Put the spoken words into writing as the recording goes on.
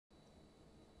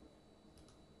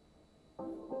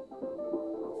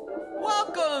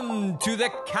Welcome to the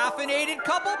Caffeinated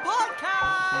Couple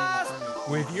Podcast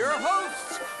with your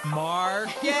hosts, Mark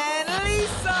and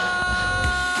Lisa.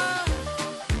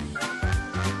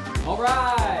 All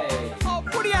right. Oh,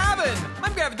 what are you having?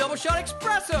 I'm gonna have a double shot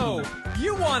espresso.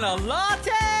 You want a latte?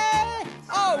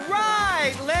 All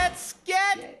right, let's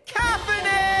get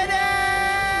caffeinated.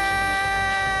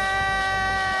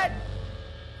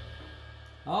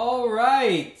 All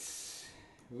right.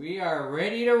 We are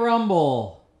ready to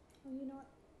rumble. Oh, you know what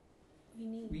we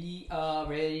need? We are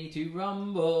ready to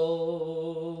rumble.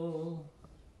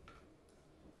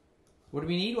 What do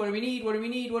we need? What do we need? What do we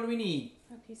need? What do we need?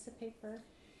 A piece of paper.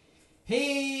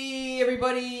 Hey,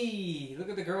 everybody. Look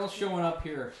at the girls showing up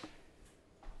here.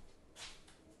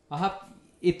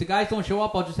 If the guys don't show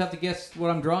up, I'll just have to guess what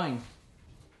I'm drawing.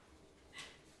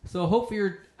 So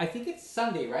hopefully I think it's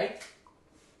Sunday, right?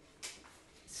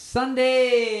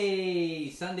 Sunday.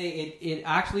 It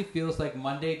actually feels like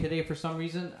Monday today for some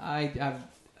reason. I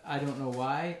don't know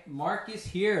why. Mark is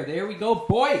here. There we go,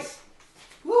 boys.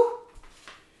 Woo!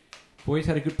 Boys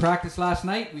had a good practice last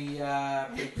night. We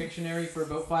played Pictionary for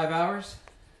about 5 hours.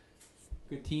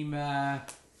 Good team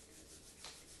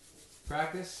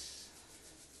practice.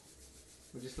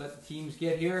 We'll just let the teams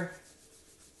get here.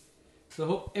 So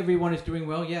hope everyone is doing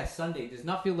well. Yes, Sunday. Does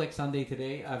not feel like Sunday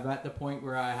today. I'm at the point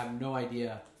where I have no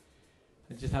idea.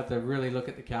 I just have to really look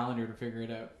at the calendar to figure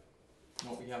it out.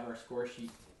 Oh, we have our score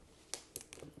sheet.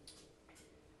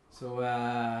 So,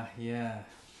 yeah.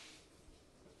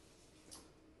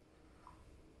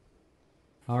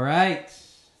 All right.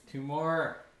 2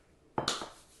 more.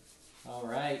 All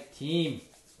right, team.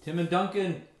 Tim and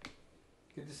Duncan.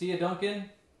 Good to see you, Duncan.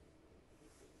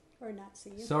 Or not see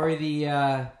you.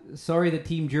 Sorry the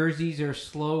team jerseys are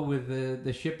slow with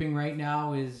the shipping right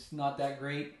now is not that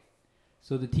great.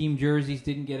 So the team jerseys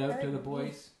didn't get out to the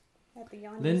boys.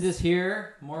 Linda's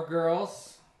here. More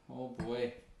girls. Oh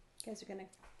boy. You guys are going to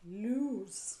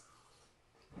lose.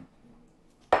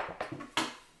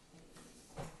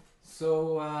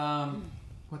 So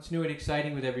what's new and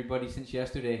exciting with everybody since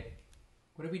yesterday?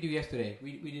 What did we do yesterday?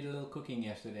 We did a little cooking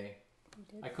yesterday.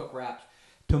 I cook wraps.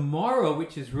 Tomorrow,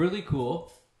 which is really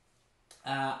cool,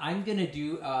 I'm going to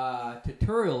do a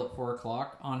tutorial at 4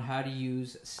 o'clock on how to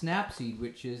use Snapseed,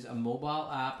 which is a mobile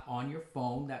app on your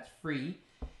phone that's free.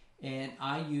 And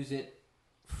I use it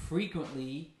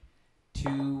frequently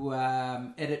to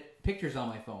edit pictures on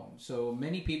my phone. So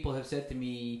many people have said to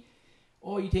me,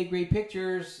 oh, you take great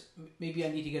pictures. Maybe I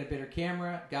need to get a better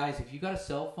camera. Guys, if you got a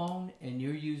cell phone and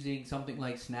you're using something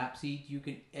like Snapseed, you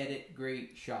can edit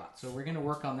great shots. So we're going to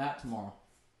work on that tomorrow.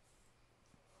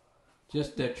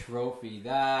 Just the trophy.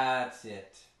 That's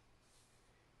it.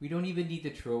 We don't even need the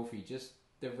trophy. Just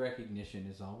the recognition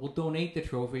is all. We'll donate the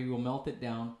trophy. We'll melt it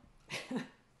down.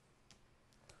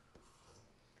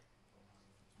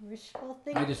 Wishful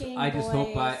thinking. I just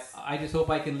hope I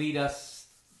boys. can lead us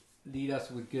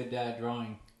with good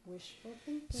drawing. Wishful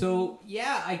thinking. So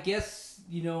yeah, I guess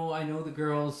I know the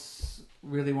girls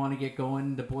really want to get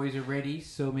going. The boys are ready,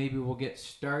 so maybe we'll get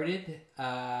started.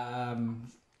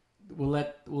 We'll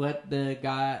let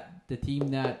the team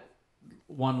that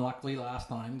won luckily last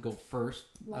time go first.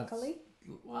 Luckily?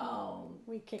 Well,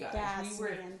 We kicked guys, ass,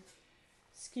 man.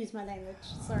 Excuse my language.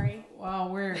 Sorry. Well,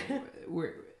 we're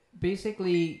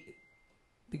basically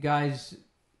the guys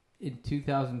in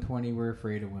 2020 were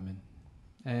afraid of women,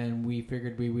 and we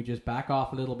figured we would just back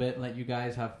off a little bit and let you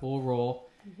guys have full role,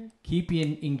 keep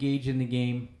you engaged in the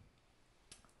game,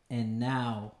 and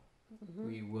now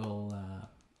we will.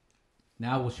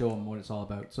 Now we'll show them what it's all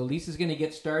about. So Lisa's going to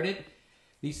get started.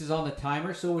 Lisa's on the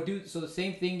timer. So we'll do the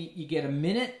same thing. You get a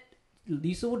minute.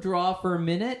 Lisa will draw for a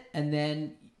minute, and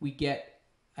then we get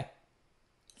a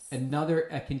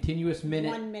continuous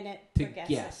minute. 1 minute to for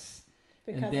guess.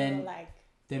 Because and then, of the lag.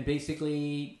 Then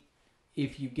basically,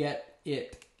 if you get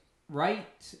it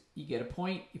right, you get a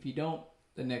point. If you don't,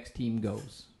 the next team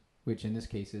goes, which in this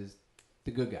case is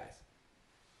the good guys.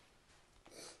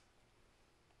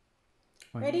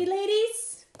 Ready,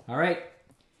 ladies? All right.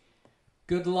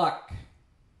 Good luck.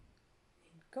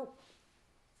 Go.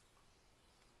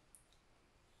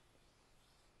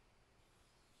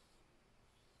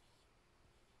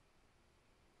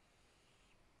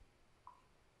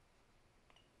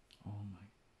 Oh my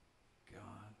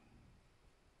God.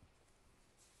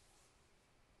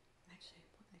 Actually,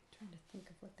 I'm trying to think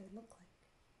of what they look like.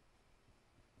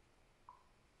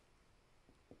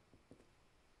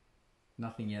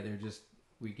 Nothing yet. They're just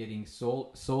we're getting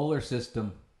solar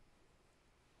system.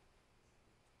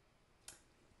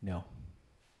 No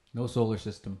solar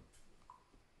system.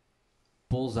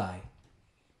 Bullseye.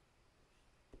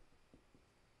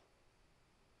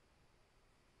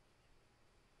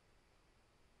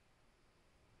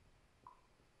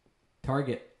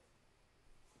 Target.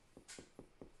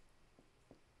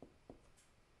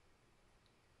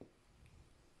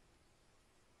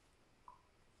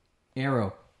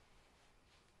 Arrow.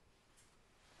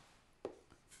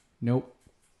 Nope.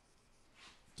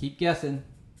 Keep guessing.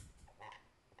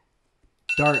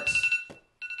 Darts.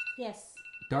 Yes.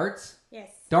 Darts? Yes.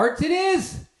 Darts it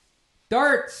is!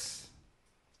 Darts!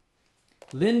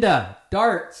 Linda,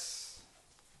 darts.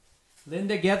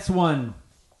 Linda gets one.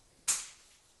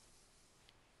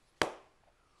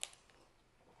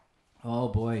 Oh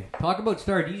boy. Talk about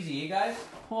start easy, eh guys?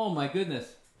 Oh my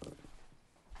goodness.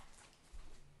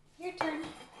 Your turn.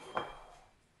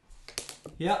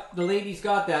 Yep, the ladies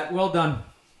got that. Well done.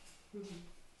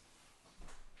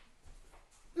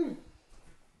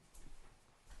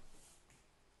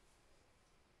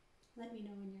 Let me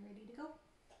know when you're ready to go.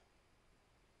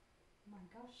 Oh my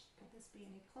gosh, could this be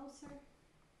any closer?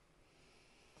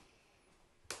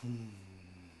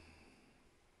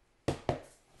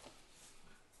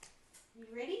 You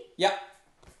ready? Yep.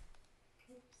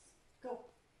 Oops. Go.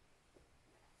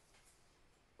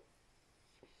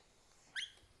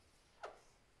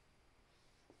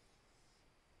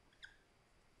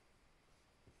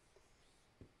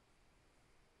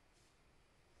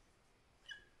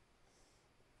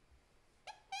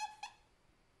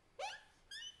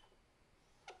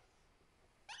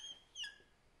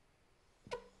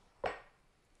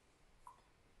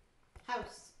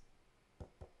 House.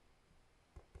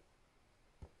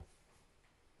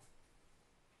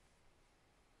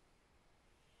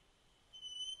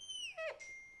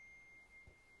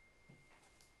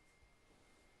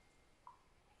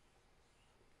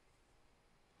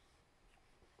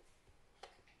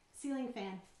 Ceiling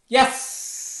fan. Yes!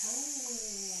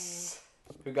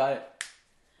 Who got it?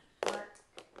 Mark.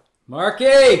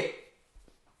 Marky!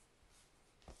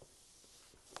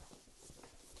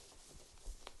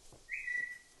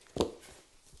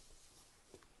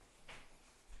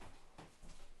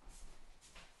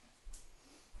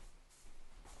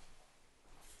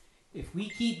 If we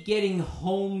keep getting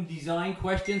home design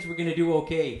questions, we're going to do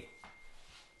okay.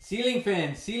 Ceiling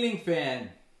fan, ceiling fan.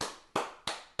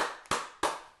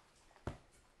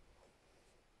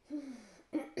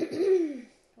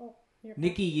 Oh, you're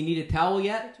Nikki, you need a towel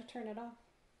yet? Did you turn it off?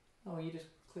 Oh, you just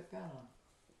click that on.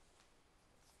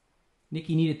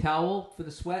 Nikki, need a towel for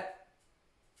the sweat?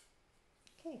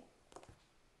 Okay.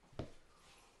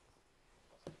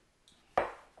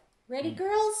 Ready,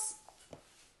 girls?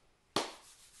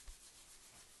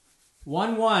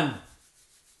 1-1.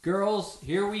 Girls,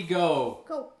 here we go.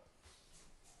 Go.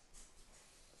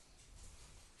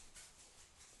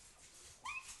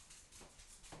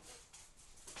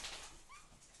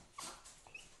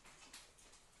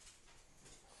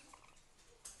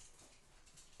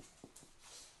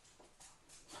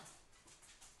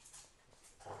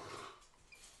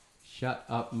 Shut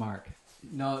up, Mark.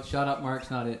 No, shut up,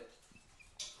 Mark's not it.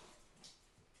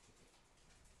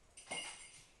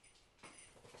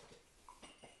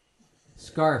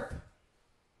 Scarf.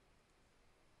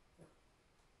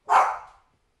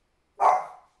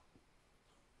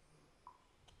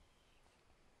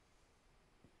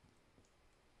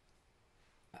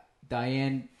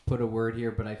 Diane put a word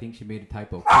here, but I think she made a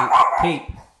typo. Cape.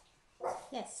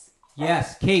 Yes.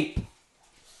 Yes, cape.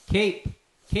 Cape.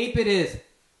 Cape it is.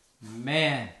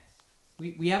 Man.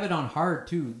 We have it on hard,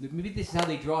 too. Maybe this is how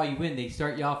they draw you in. They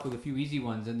start you off with a few easy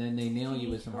ones, and then they nail you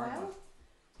with some hard ones.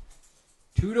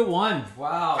 2-1.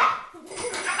 Wow.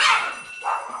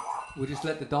 We'll just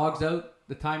let the dogs out.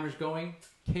 The timer's going.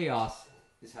 Chaos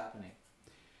is happening.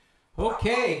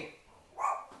 Okay.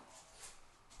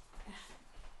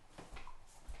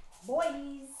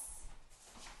 Boys.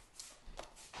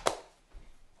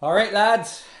 All right,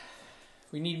 lads.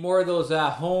 We need more of those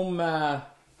home...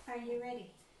 Are you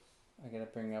ready? I gotta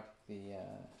bring up the...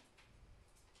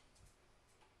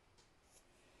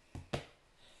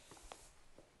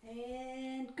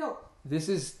 And go. This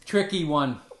is tricky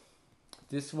one.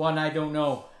 This one I don't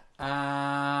know.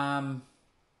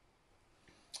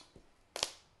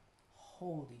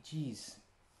 Holy jeez.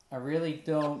 I really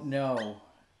don't know.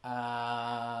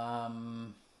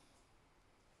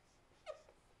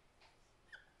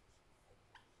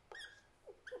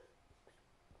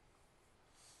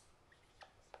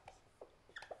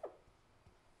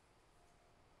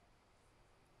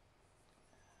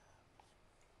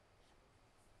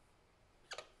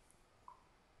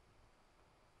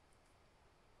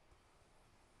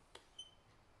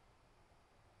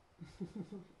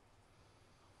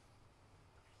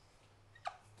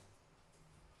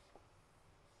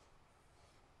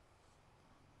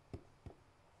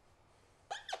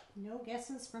 No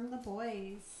guesses from the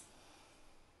boys.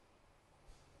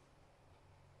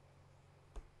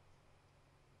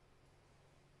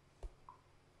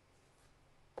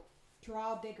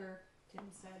 Draw bigger, Tim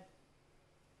said.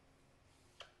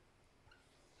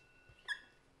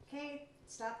 Okay,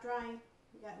 stop drawing.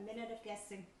 We got a minute of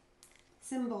guessing.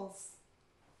 Symbols.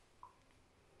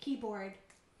 Keyboard.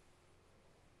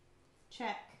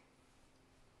 Check.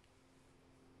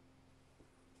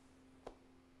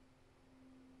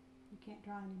 You can't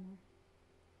draw anymore.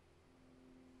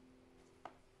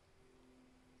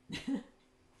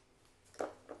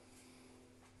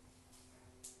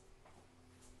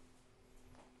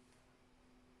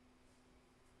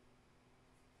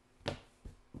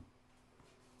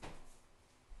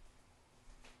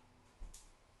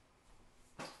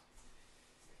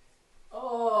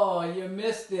 Oh, you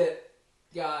missed it,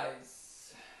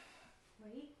 guys.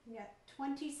 Wait, we got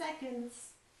 20 seconds.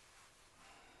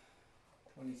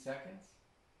 20 seconds?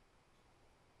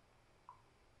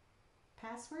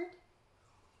 Password?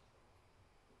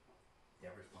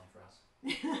 Deborah's playing for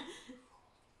us.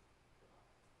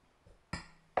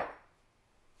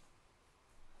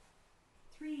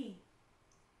 3,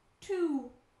 2,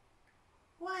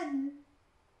 1.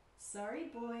 Sorry,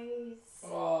 boys.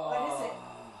 Oh. What is it?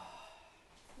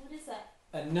 What is that?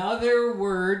 Another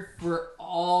word for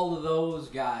all of those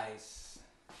guys.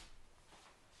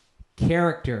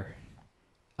 Character.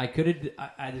 I could have.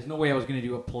 There's no way I was going to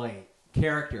do a play.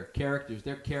 Characters.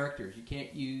 They're characters. You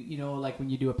can't. You know, like when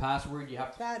you do a password, you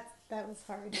have to. That was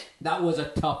hard. That was a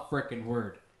tough frickin'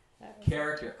 word. That was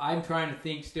Character. I'm trying to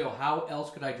think still. How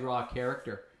else could I draw a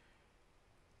character?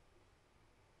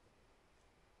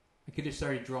 I could have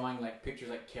started drawing like pictures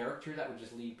like character. That would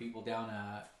just lead people down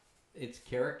its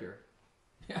character.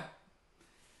 Yeah.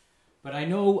 But I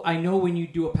know when you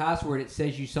do a password, it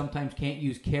says you sometimes can't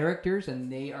use characters,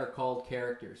 and they are called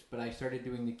characters. But I started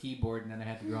doing the keyboard, and then I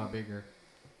had to draw bigger.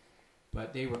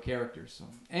 But they were characters. So,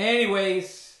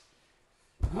 anyways,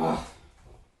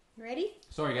 Ready?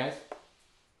 sorry guys.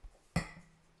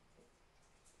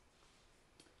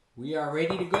 We are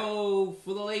ready to go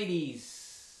for the ladies.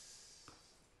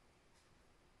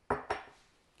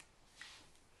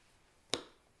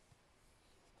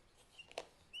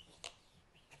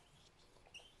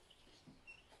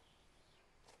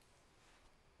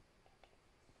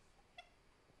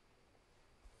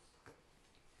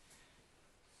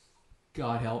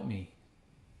 God help me.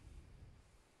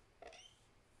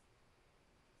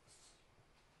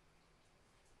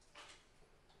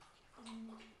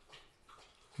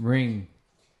 Ring.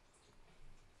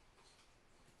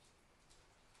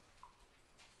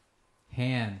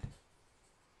 Hand.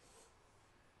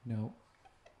 No.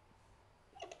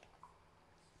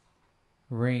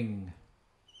 Ring.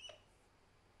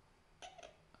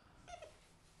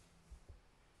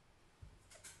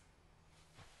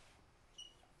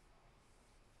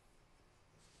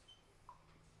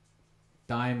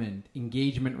 Diamond.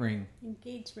 Engagement ring.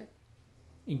 Engagement.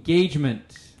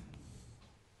 Engagement.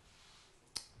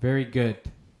 Very good.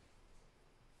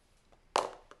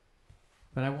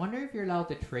 But I wonder if you're allowed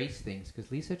to trace things,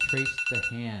 because Lisa traced the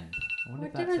hand. I wonder What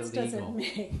if that's difference does illegal.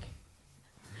 it make?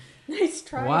 Nice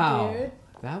try, Wow. dude.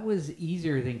 That was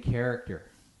easier than character.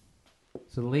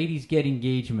 So the ladies get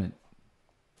engagement.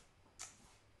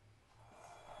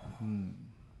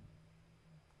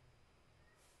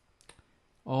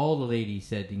 All the ladies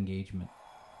said engagement.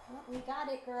 Well, we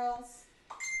got it, girls.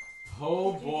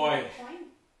 Oh Did you do boy. our point?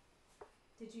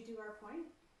 Did you do our point?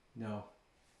 No.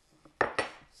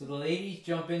 So the ladies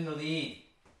jump in the lead.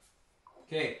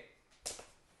 Okay.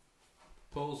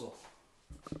 Proposal.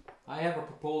 I have a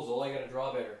proposal. I gotta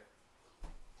draw better.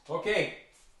 Okay.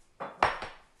 Look at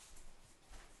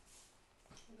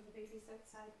the babies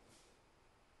outside.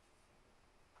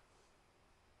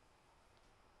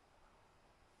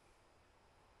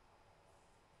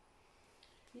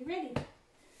 You ready?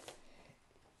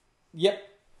 Yep.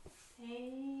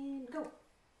 And go.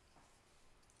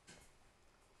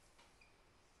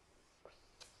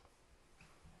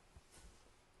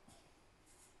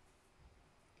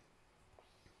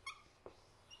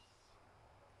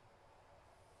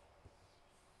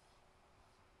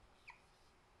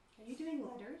 Are you doing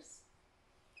letters?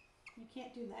 You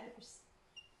can't do letters.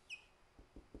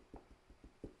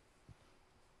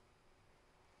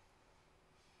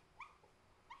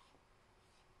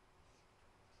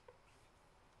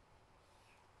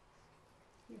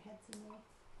 Your head's in the way.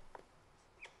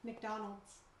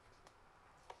 McDonald's.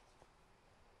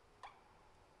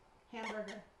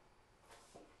 Hamburger.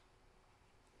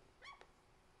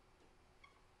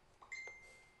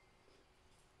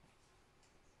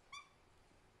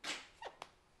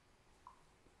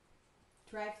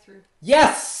 Drive-through.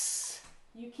 Yes!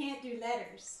 You can't do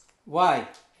letters Why?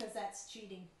 because that's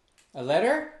cheating. A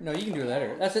letter? No, you can do a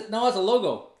letter. That's it. No, that's a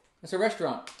logo. That's a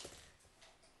restaurant.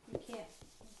 You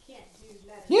can't do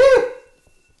lettuce. Phew!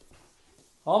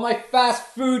 All my fast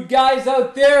food guys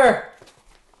out there.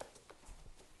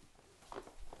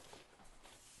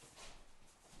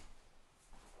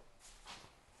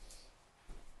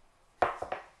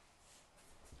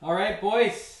 All right,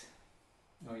 boys.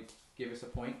 Oh, you give us a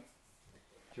point.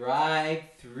 Drive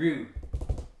through.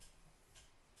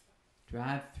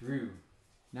 Drive through.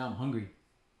 Now I'm hungry.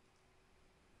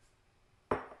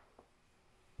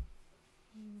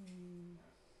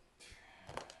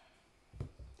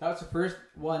 That's the first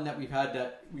one that we've had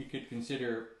that we could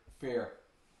consider fair.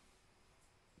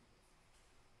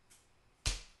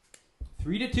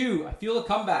 3-2. I feel a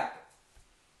comeback.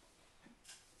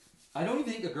 I don't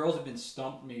even think the girls have been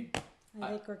stumped. I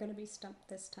think we're going to be stumped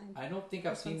this time. I don't think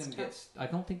I've seen them tough. get. I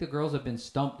don't think the girls have been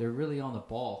stumped. They're really on the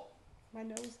ball. My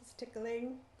nose is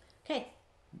tickling. Okay.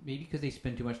 Maybe because they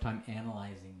spend too much time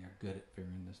analyzing. They're good at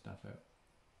figuring this stuff out.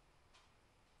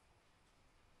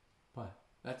 But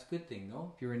that's a good thing,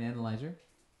 though. If you're an analyzer,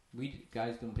 we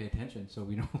guys don't pay attention, so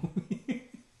we don't.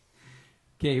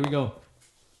 Okay, here we go.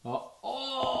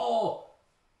 Oh!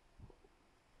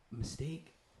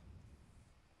 Mistake.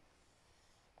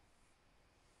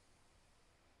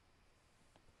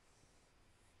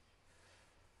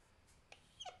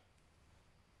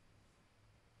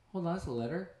 Hold on, that's a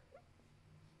letter.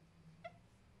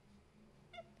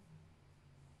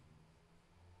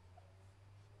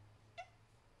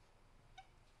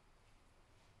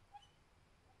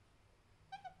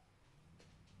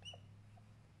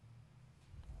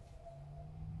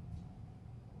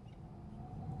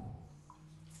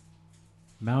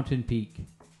 Mountain Peak.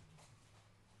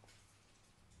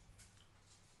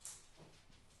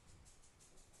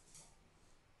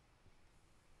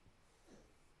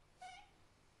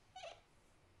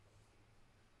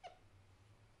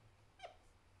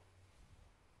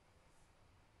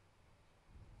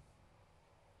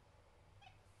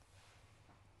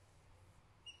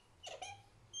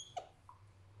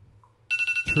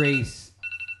 Trace.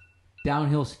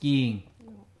 Downhill skiing.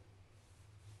 No.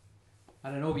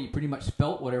 I don't know, but you pretty much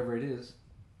spelt whatever it is.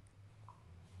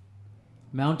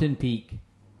 Mountain Peak.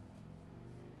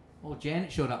 Oh,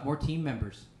 Janet showed up. More team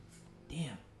members.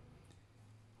 Damn.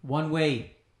 One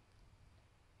way.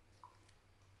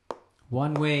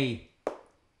 One way.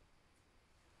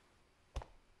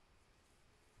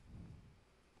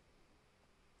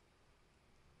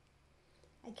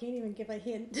 I can't even give a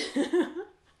hint.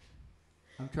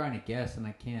 I'm trying to guess and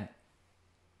I can't.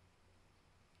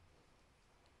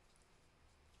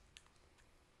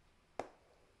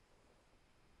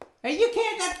 Hey, you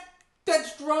can't.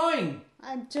 That's drawing.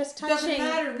 I'm just touching. Doesn't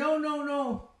matter.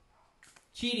 No.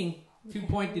 Cheating.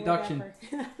 2-point deduction.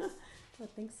 I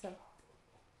don't think so.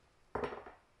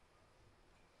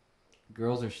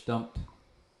 Girls are stumped.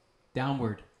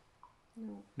 Downward.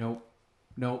 No.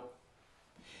 Nope.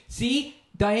 See?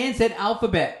 Diane said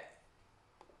alphabet.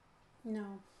 No.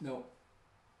 No.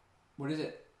 What is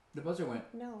it? The buzzer went.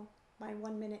 No. My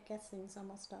 1 minute guessing's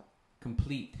almost up.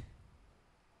 Complete.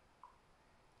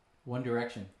 One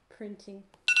Direction. Printing.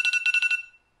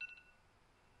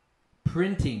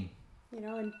 Printing. You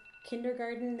know, in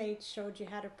kindergarten they showed you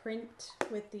how to print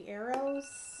with the arrows.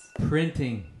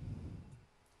 Printing.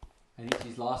 I think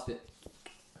she's lost it.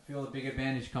 I feel a big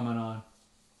advantage coming on.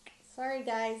 Sorry,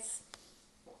 guys.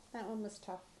 That one was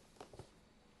tough.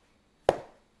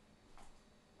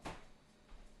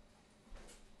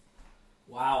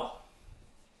 Wow.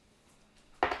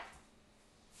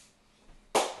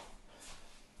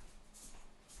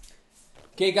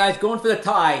 Okay, guys, going for the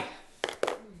tie.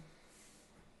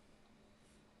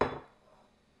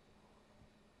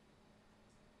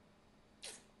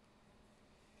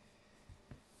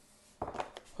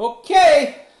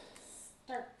 Okay.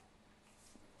 Start.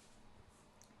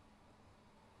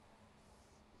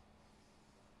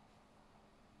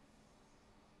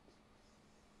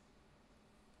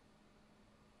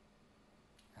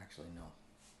 Actually, no.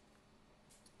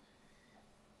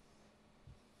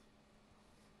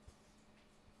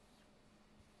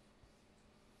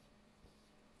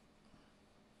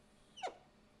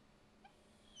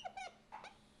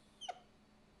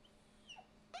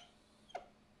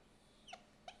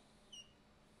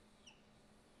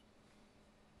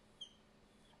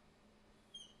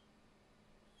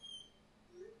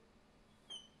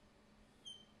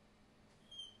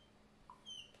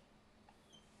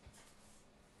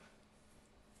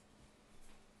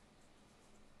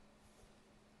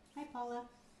 Hi, Paula.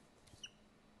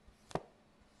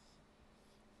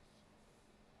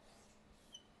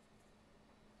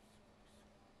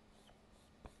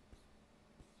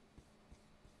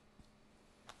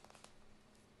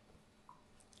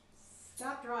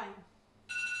 Stop drawing.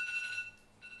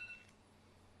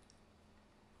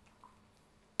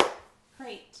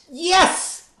 Great.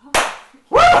 Yes! Oh,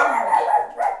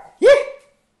 Yeah.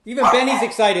 Even Benny's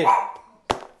excited.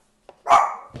 go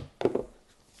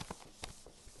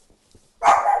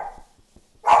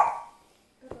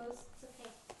goes. It's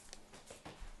okay.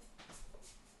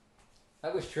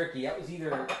 That was tricky. That was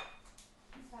either That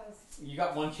was you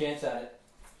got one chance at it.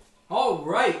 All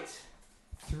right,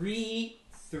 3-3.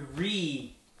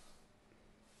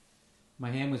 My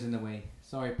hand was in the way.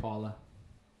 Sorry, Paula.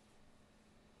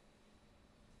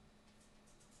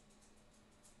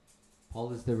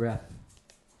 Paula's the ref.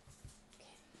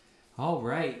 All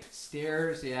right,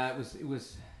 stairs. Yeah, it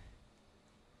was.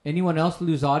 Anyone else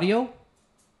lose audio?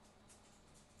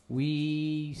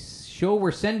 We show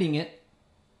we're sending it.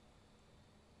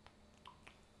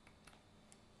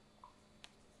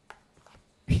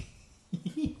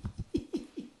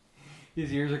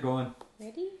 His ears are going.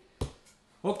 ready.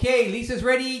 Okay, Lisa's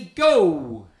ready.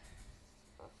 Go.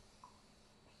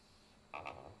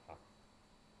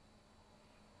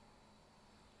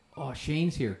 Oh,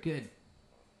 Shane's here. Good.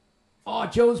 Oh,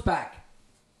 Joe's back.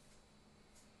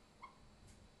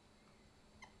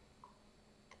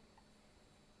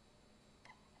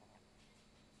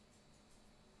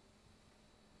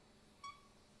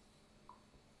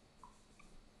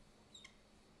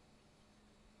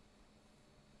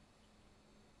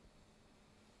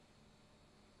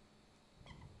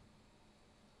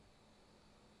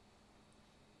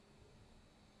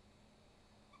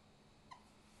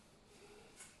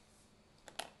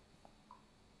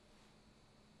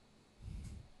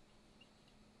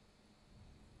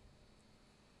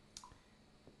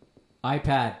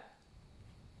 iPad.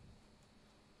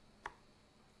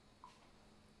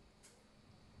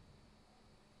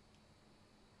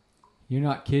 You're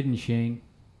not kidding, Shane.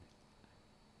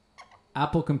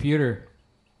 Apple computer.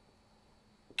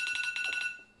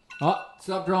 Oh,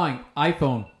 stop drawing.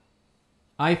 iPhone.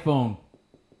 iPhone.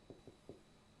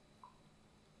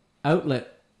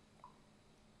 Outlet.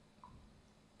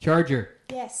 Charger.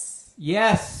 Yes.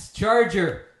 Yes,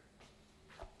 charger.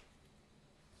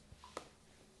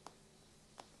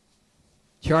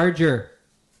 Charger.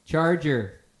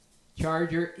 Charger.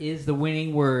 Charger is the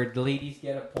winning word. The ladies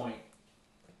get a point.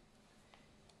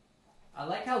 I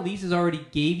like how Lisa's already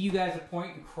gave you guys a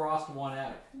point and crossed one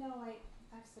out. No, I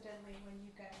accidentally when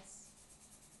you guys.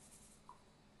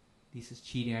 Lisa's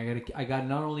cheating. I got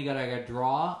not only got I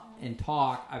draw and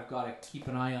talk, I've got to keep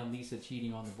an eye on Lisa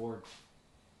cheating on the board.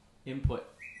 Input.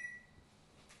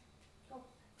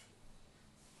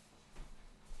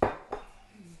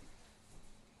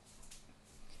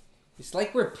 It's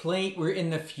like we're in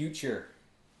the future.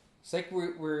 It's like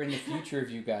we're in the future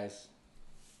of you guys.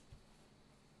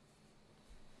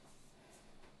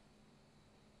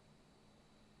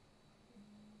 Let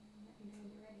me know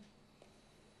when you're ready.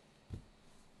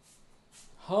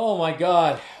 Oh my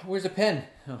God. Where's a pen?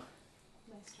 Oh.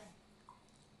 Nice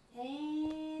try.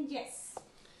 And yes.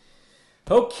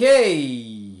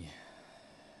 Okay.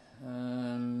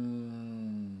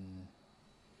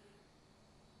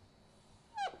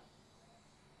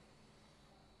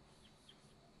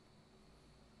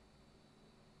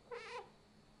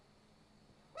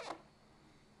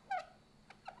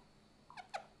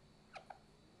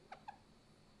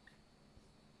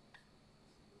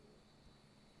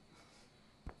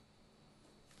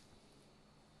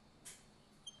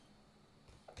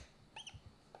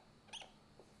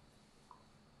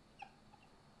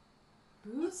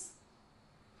 Bruce.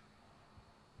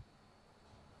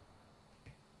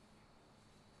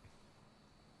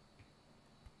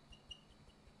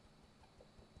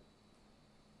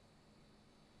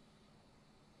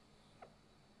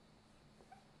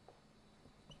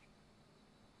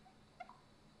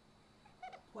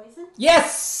 Poison.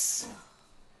 Yes!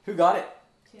 Who got it?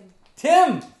 Tim.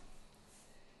 Tim!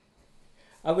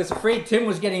 I was afraid Tim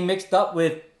was getting mixed up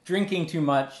with drinking too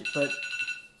much, but...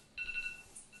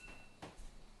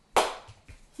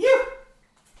 Phew!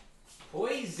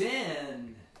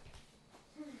 Poison!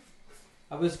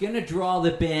 I was going to draw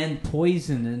the band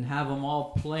Poison and have them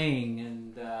all playing,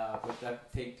 and but that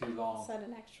would take too long. Is that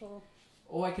an actual?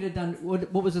 Oh, I could have done...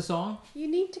 What was the song? You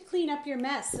need to clean up your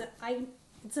mess.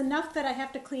 It's enough that I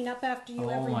have to clean up after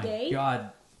you every day. Oh my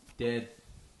God, dead.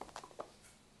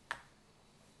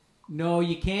 No,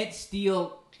 you can't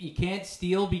steal. You can't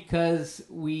steal because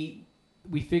we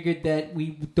figured that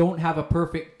we don't have a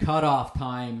perfect cutoff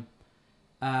time.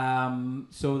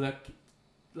 So that,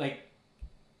 like,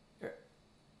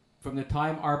 from the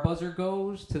time our buzzer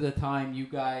goes to the time you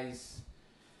guys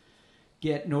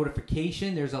get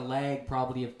notification, there's a lag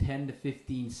probably of 10 to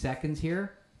 15 seconds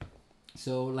here.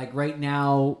 So, like right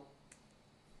now,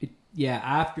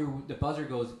 after the buzzer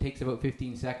goes, it takes about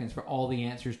 15 seconds for all the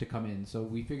answers to come in. So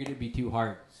we figured it'd be too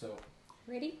hard. So,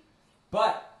 Ready?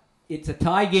 but it's a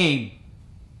tie game.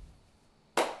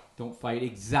 Don't fight.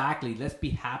 Exactly. Let's be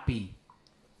happy.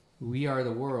 We are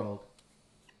the world.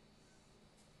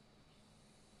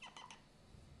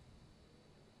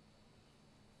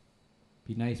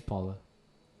 Be nice, Paula.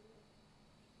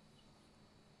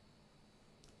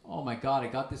 Oh my God, I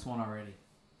got this one already.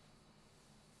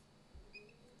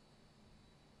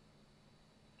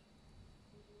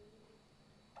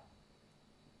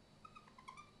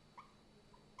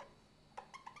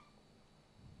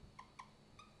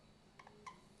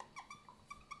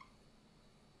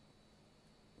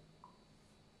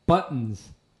 Buttons,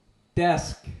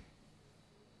 desk,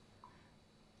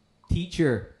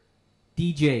 teacher,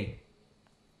 DJ.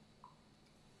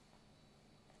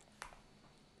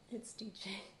 It's DJ.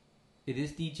 It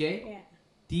is DJ? Yeah.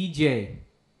 DJ.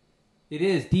 It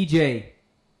is DJ.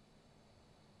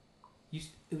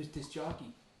 It was disc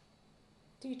jockey.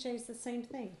 DJ's the same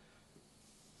thing.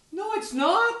 No, it's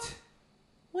not.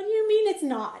 What do you mean it's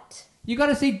not? You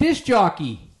gotta say disc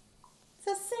jockey. It's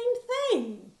the same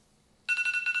thing.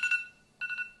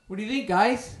 What do you think,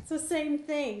 guys? It's the same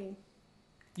thing.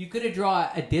 You could have drawn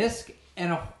a disc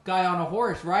and a guy on a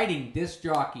horse riding disc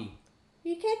jockey.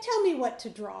 You can't tell me what to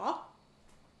draw.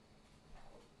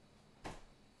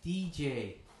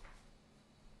 DJ.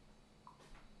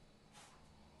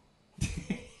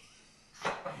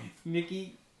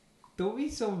 Nikki, don't be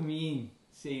so mean.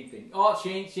 Same thing. Oh,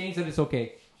 Shane said it's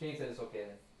okay. Shane said it's okay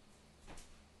then.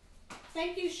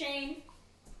 Thank you, Shane.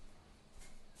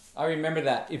 I remember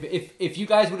that. If you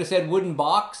guys would have said wooden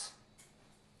box,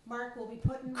 Mark will be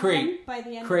putting Crate. one by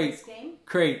the end Crate. of this game.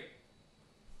 crate.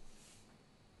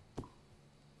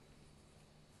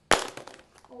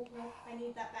 Oh, no, I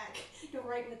need that back. Don't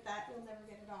write with that. You'll never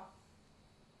get it off.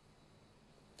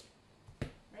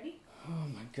 Ready? Oh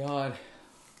my God.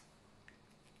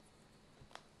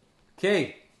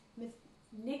 Okay. Miss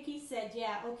Nikki said,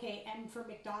 yeah, okay, M for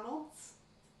McDonald's.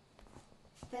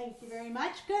 Thank you very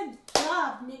much. Good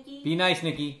job, Nikki. Be nice,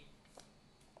 Nikki.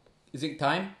 Is it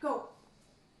time? Go.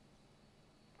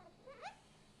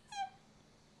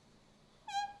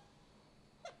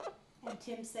 And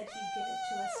Tim said he'd give it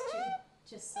to us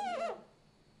too, just so you know.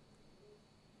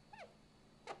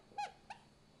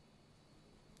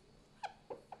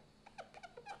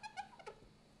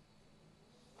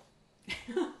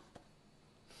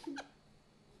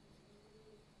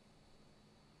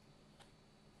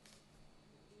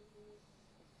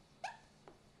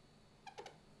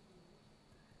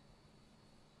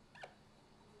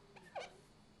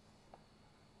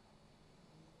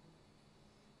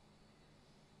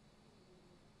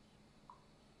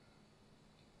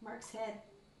 Mark's head.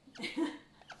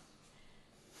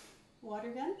 Water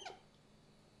gun.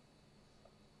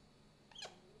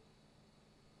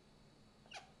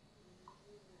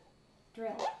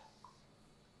 Drill.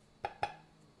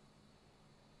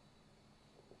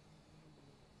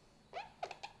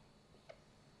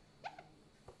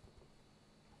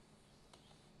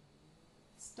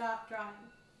 Stop drawing.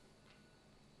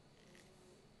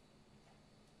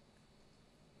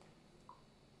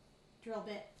 Drill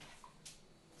bit.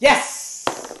 Yes!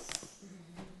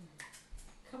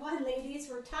 Come on, ladies,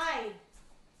 we're tied.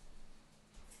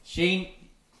 Shane,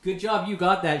 good job. You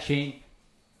got that, Shane.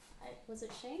 Was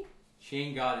it Shane?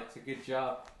 Shane got it. It's a good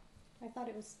job. I thought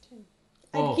it was Tim.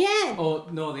 Oh. Again? Oh,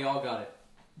 no, they all got it.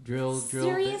 Drill bit.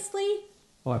 Seriously?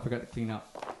 Oh, I forgot to clean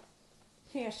up.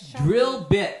 Here, shut Drill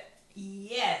bit.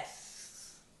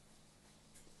 Yes.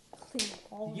 Clean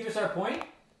all Did you give us our point?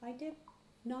 I did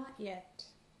not yet.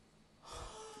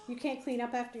 You can't clean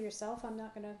up after yourself. I'm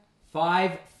not gonna.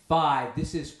 5-5.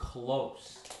 This is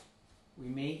close. We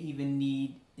may even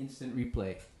need instant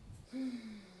replay. Oh,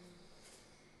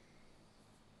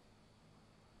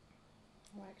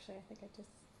 actually, I think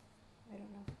I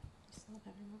don't know. I still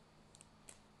have it wrong.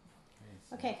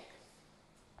 Okay.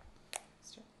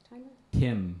 Start the timer.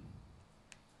 Tim.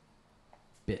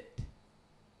 Bit.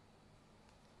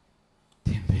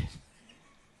 Tim Bit.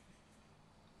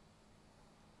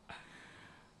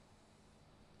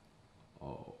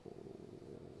 Oh.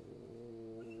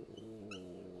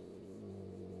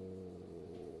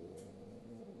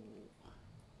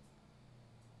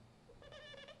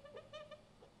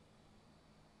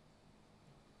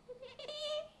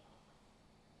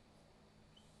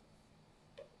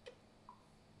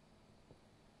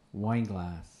 Wine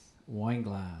glass. Wine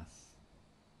glass.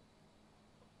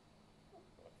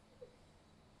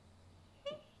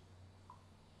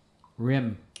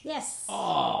 Rim. Yes.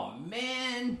 Oh,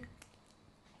 man.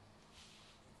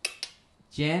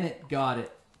 Janet got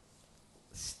it.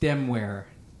 Stemware.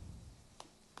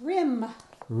 Rim.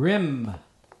 Rim.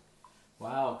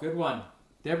 Wow, good one.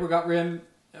 Deborah got rim.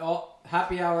 Oh,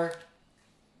 happy hour.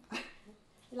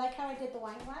 You like how I did the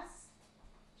wine glass?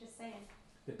 Just saying.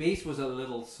 The base was a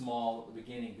little small at the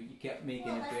beginning, but you kept making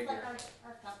it That's bigger. like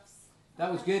our cups.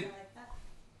 That was good. I like that.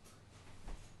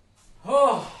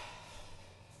 Oh,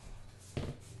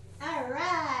 All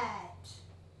right.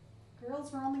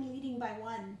 Girls were only leading by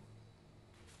one.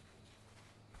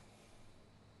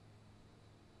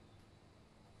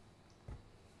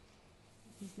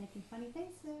 He's making funny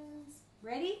faces.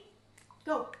 Ready?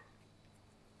 Go.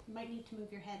 You might need to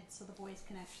move your head so the boys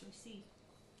can actually see.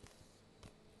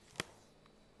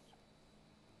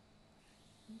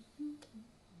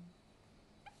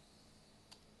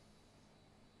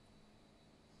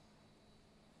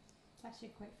 It's actually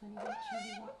quite funny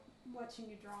watching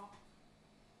you draw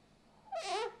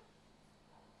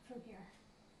from here.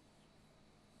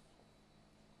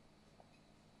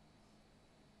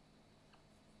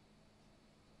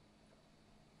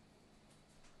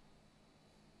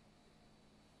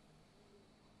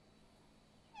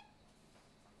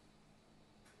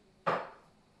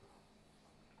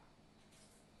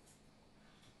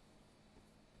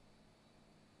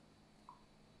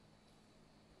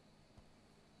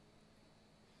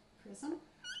 Prism.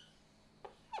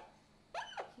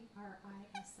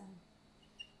 P-R-I-S-M.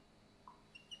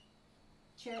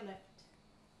 Chairlift.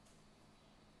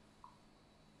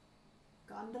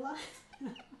 Gondola.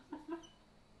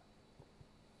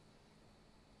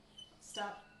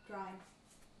 Stop drawing.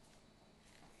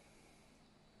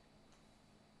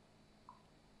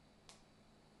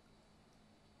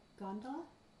 Gondola.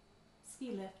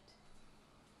 Ski lift.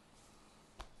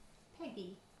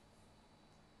 Peggy.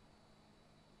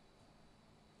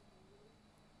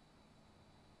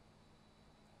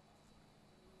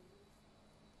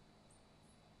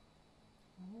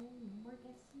 Oh, no more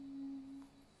guessing.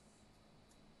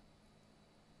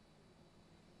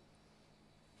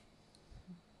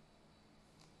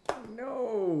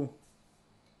 No.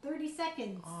 30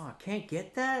 seconds. Oh, can't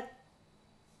get that?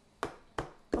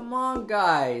 Come on,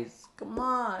 guys. Come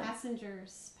on.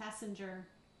 Passengers. Passenger.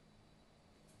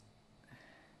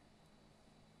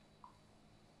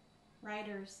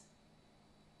 Riders.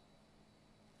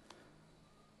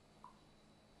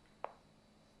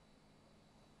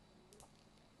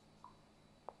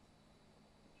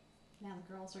 Now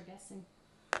the girls are guessing.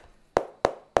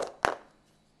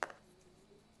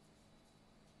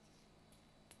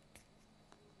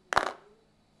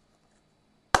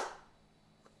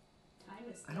 Time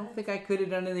is I don't dead. think I could have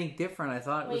done anything different. I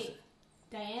thought it was... Wait,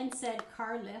 Diane said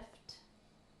car lift,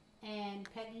 and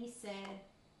Peggy said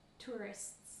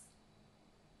tourists.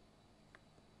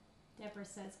 Deborah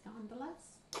says gondolas.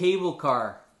 Cable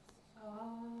car.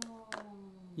 Oh.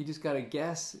 You just gotta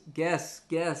guess.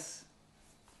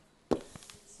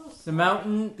 So The smart.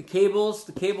 mountain, the cables,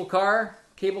 the cable car.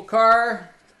 Cable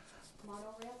car.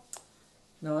 Monorail.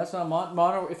 No, that's not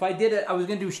mono. If I did it, I was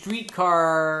gonna do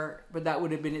streetcar, but that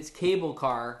would have been its cable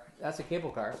car. That's a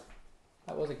cable car.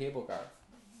 That was a cable car.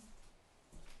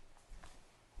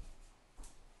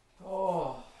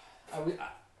 Oh,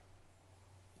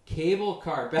 cable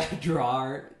car, bad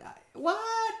drawer.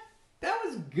 What? That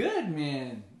was good,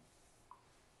 man.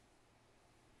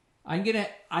 I'm gonna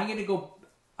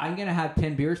have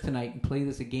 10 beers tonight and play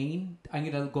this again. I'm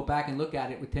gonna go back and look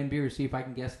at it with 10 beers, see if I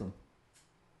can guess them.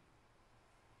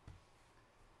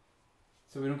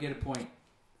 So we don't get a point.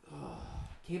 Oh,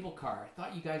 cable car. I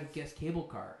thought you guys would guess cable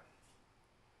car.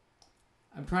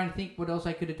 I'm trying to think what else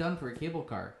I could have done for a cable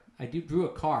car. I drew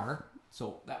a car,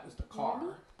 so that was the car.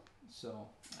 Really? So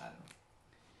I don't know.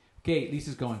 Okay,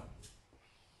 Lisa's going.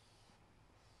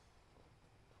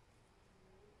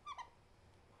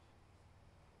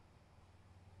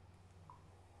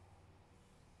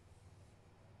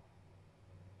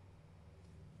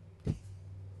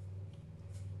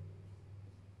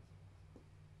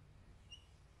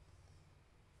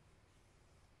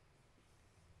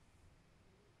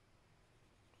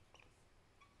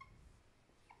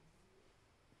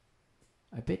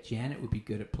 I bet Janet would be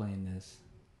good at playing this.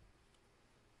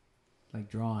 Like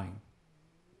drawing.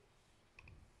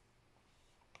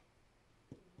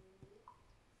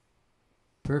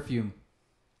 Perfume.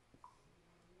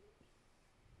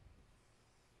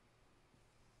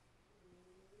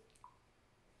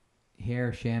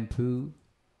 Hair shampoo.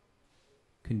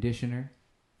 Conditioner.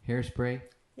 Hairspray.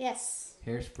 Yes.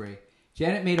 Hairspray.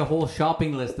 Janet made a whole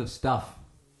shopping list of stuff.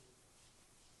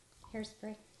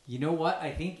 Hairspray. You know what?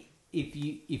 I think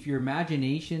if your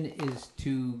imagination is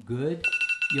too good,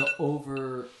 you'll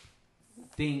overthink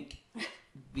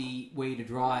the way to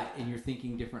draw it, and you're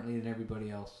thinking differently than everybody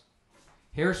else.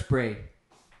 Hairspray.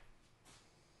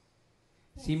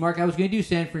 See, Mark, I was going to do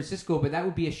San Francisco, but that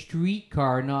would be a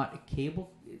streetcar, not a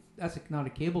cable. That's not a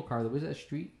cable car, though. Is that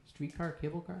a streetcar,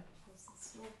 cable car?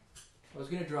 I was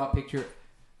going to draw a picture.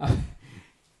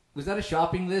 Was that a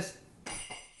shopping list?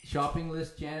 Shopping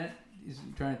list, Janet? Is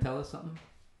you trying to tell us something?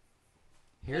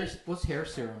 What's hair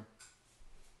serum?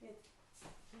 You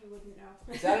wouldn't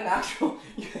know. Is that an actual?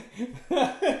 You'll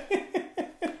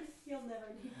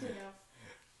never need to know.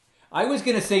 I was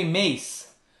gonna say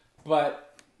mace,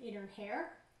 but In her hair?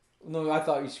 no, I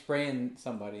thought you were spraying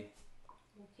somebody.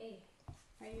 Okay.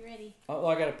 Are you ready? Oh,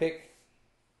 I gotta pick.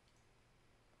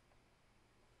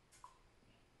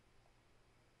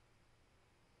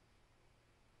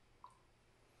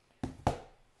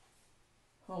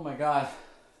 Oh my god.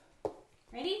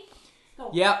 Ready?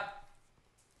 Go. Yep.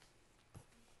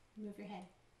 Move your head.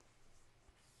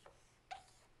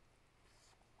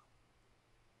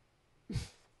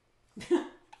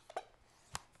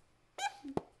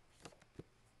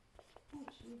 Oh,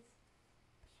 jeez.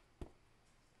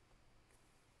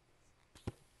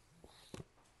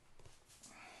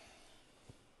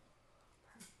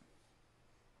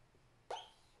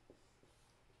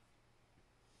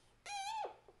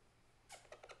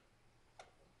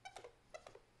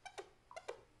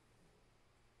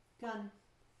 Gun.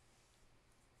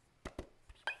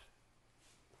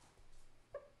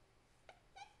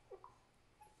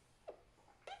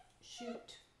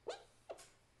 Shoot.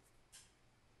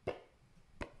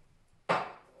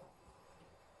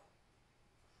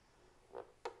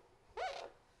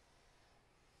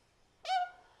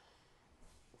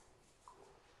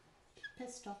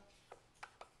 Pistol.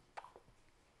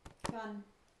 Gun.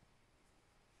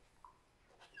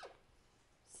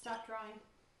 Stop drawing.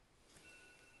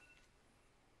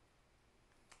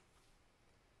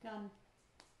 Gun.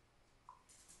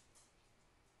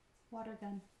 Water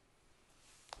gun.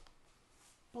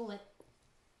 Bullet.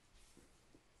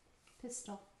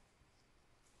 Pistol.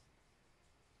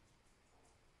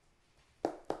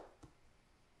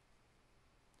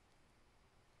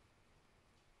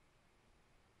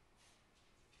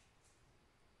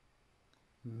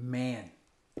 Man.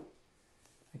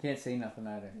 I can't say nothing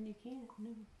either. And you can't,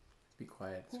 no. Be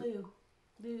quiet. Glue.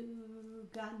 Glue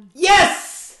gun.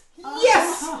 Yes! Oh.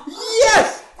 Yes!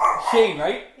 Yes! Shane,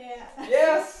 right? Yeah.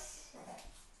 Yes!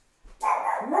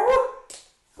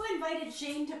 Who invited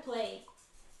Shane to play?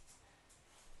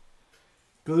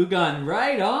 Glue gun,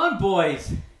 right on,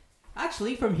 boys.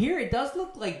 Actually, from here it does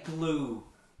look like glue.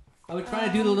 I was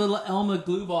trying to do the little Elma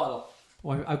glue bottle.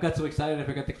 Oh, I got so excited I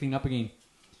forgot to clean up again.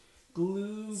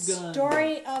 Glue gun.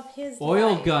 Story of his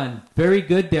Oil life. gun. Very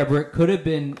good, Deborah. It could have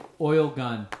been oil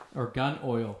gun or gun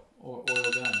oil or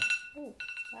oil gun. Oh,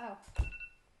 wow.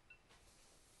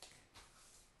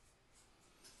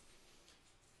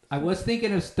 I was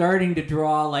thinking of starting to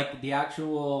draw like the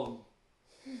actual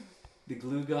the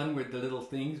glue gun with the little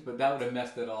things, but that would have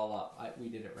messed it all up. We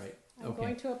did it right. I'm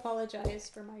going to apologize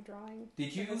for my drawing.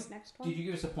 Did you? For this next one. Did you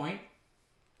give us a point?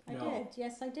 I No. did.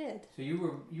 Yes, I did. So you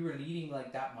were leading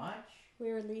like that much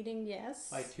We were leading, yes.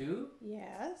 by 2?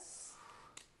 Yes.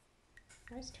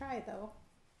 Nice try, though.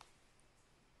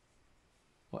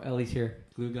 Well, Ellie's here.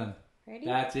 Glue gun. Ready?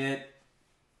 That's it.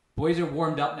 Boys are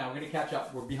warmed up now. We're gonna catch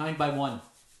up. We're behind by 1.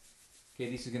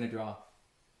 Okay, this is gonna draw.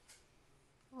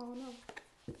 Oh, no.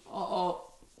 Uh-oh.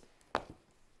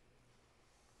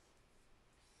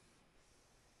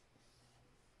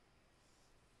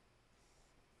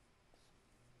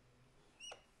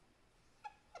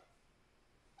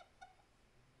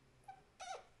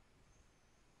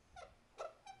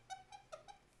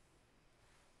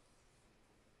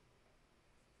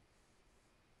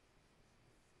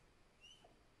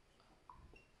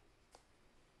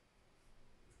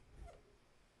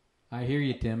 I hear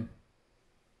you, Tim.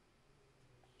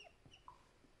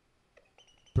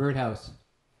 Birdhouse.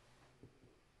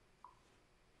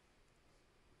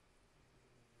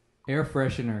 Air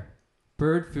freshener.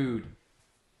 Bird food.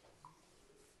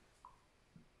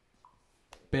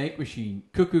 Bank machine.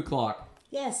 Cuckoo clock.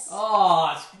 Yes.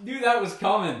 Oh, I knew that was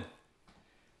coming.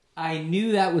 I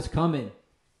knew that was coming.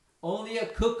 Only a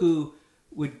cuckoo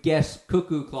would guess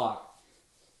cuckoo clock.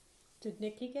 Did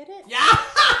Nikki get it? Yeah!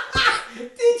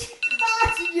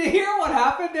 Did you hear what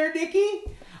happened there, Nikki?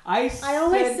 I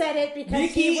only said it because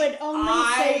Nikki, he would only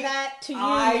say that to you,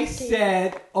 I Nikki.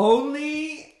 said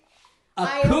only a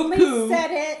I cuckoo. only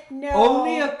said it. No.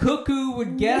 Only a cuckoo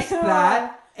would guess No.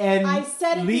 that. And I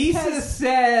said it Lisa because-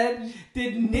 said,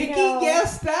 did Nikki No.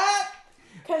 guess that?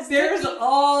 'Cause There's Nikki-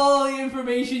 all the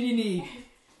information you need.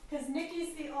 Because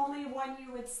Nikki's the only one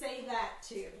you would say that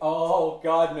to. Oh,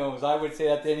 God knows. I would say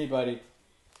that to anybody.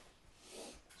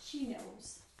 She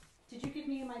knows. Did you give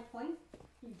me my point?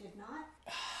 You did not.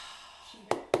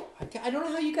 Cheater. I don't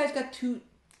know how you guys got two.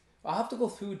 I'll have to go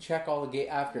through and check all the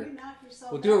after. You knock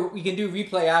yourself We'll out. do. We can do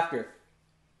replay after.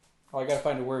 Oh, I gotta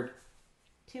find a word.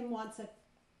 Tim wants a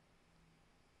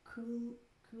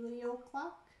Coolio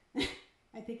clock.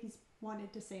 I think he's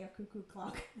wanted to say a cuckoo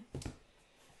clock.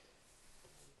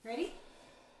 Ready?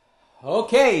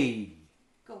 Okay.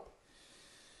 Go.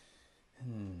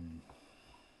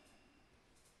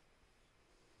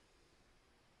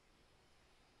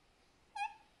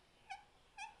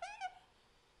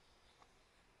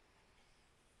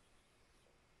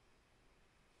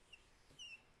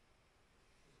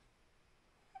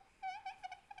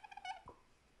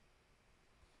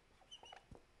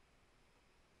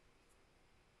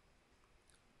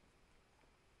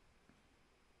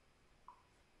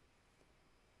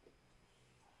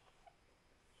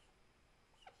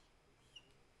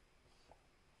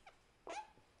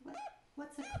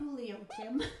 What's a Coolio,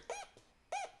 Tim?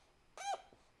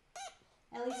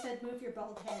 Ellie said move your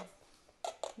bald head.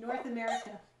 North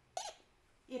America.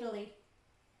 Italy.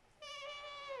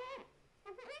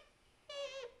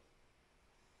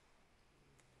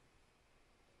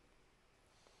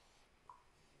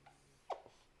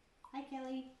 Hi,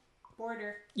 Kelly.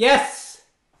 Border. Yes.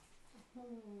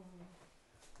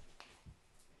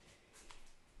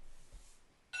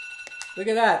 Look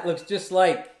at that. Looks just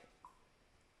like.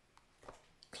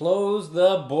 Close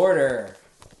the border.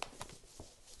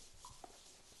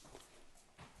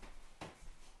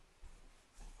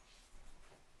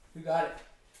 Who got it?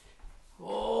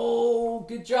 Oh,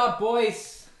 good job,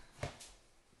 boys.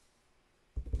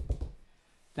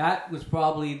 That was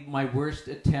probably my worst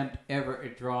attempt ever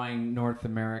at drawing North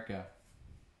America.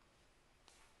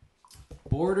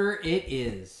 Border it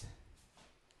is.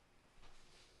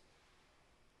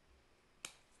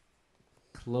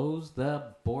 Close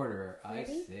the border, Ready?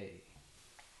 I say.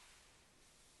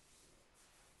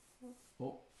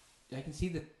 Oh, I can see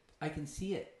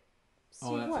it.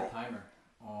 Oh, that's what? a timer.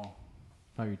 Oh,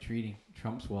 thought you were treating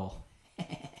Trump's wall.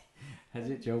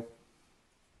 Has it, Joe?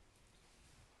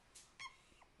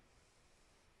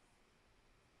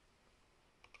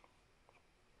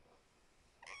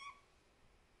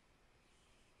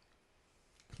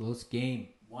 Close game.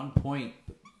 1 point.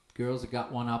 Girls have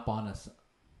got one up on us.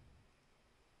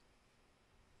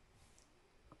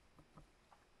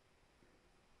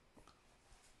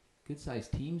 Good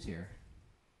sized teams here.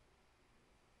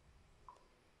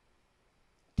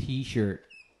 T-shirt.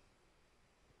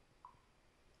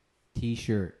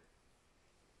 T-shirt.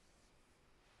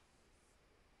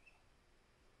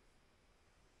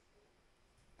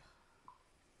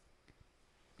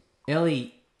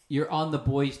 Ellie, you're on the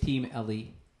boys' team,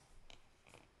 Ellie.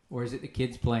 Or is it the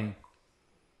kids playing?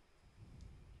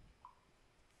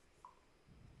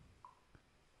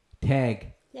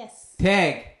 Tag. Yes.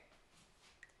 Tag.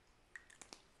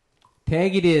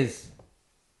 Tag it is.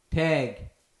 Tag.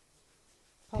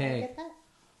 Paul, Tag. get that?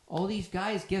 All these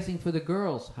guys guessing for the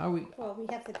girls. How are we? Well,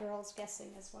 we have the girls guessing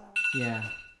as well. Yeah.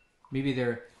 Maybe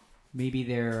they're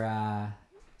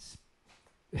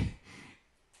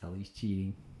Ellie's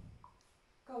cheating.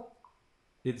 Go.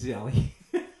 It's Ellie.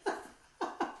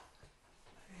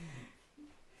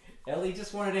 Ellie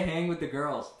just wanted to hang with the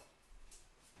girls.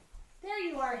 There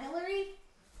you are, Hillary.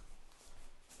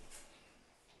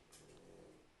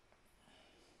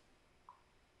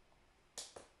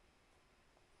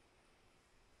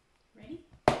 Ready?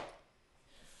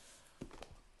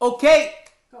 Okay.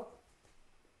 Go.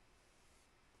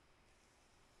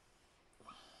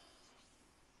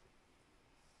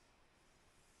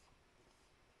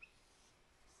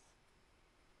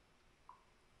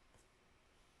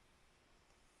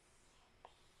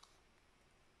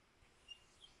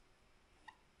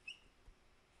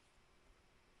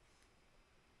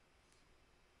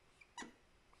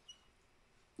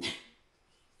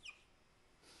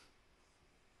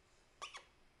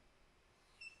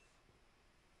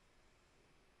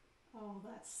 Oh,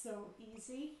 that's so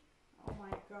easy. Oh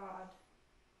my God.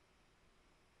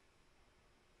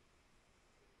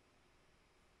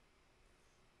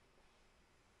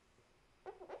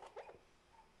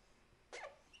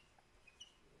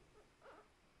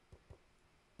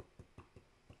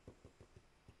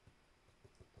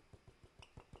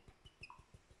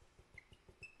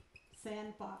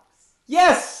 Sandbox.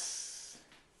 Yes.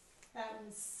 That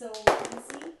was so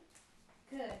easy.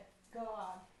 Good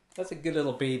God. That's a good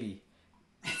little baby.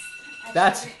 Actually,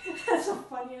 That's- that's the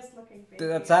funniest looking baby.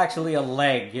 That's actually a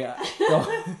leg. Yeah.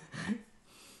 So-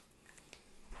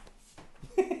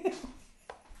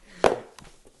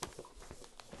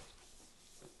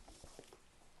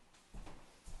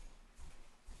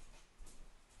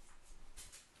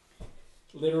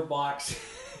 litter box.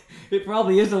 It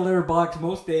probably is a litter box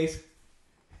most days.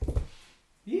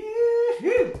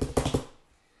 Yee-hoo.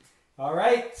 All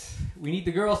right. We need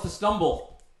the girls to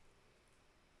stumble.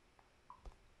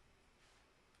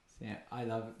 Yeah, I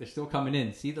love it. They're still coming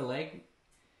in. See the leg?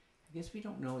 I guess we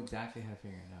don't know exactly how to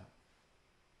figure it out.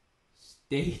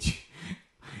 Stage.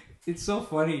 It's so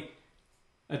funny.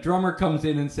 A drummer comes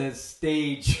in and says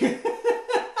stage.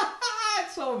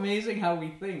 It's so amazing how we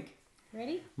think.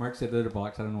 Ready? Mark said litter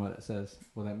box. I don't know what it says.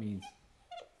 What that means.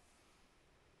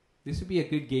 This would be a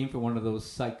good game for one of those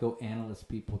psychoanalyst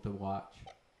people to watch.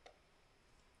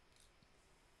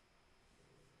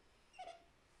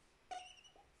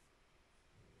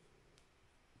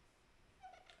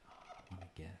 I want to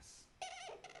guess.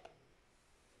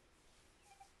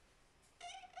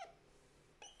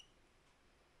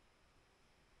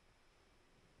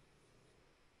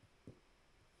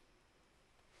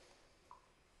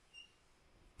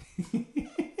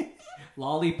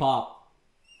 Lollipop.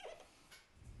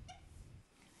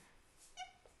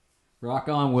 Rock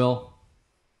on, Will.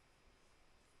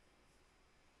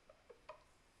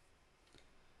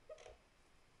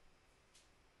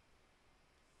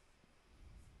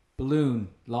 Balloon.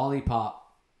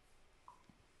 Lollipop.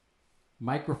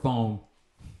 Microphone.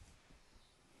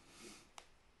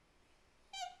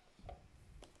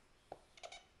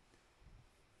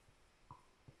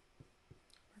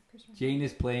 Jane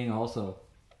is playing also.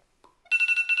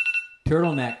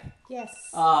 Turtleneck. Yes.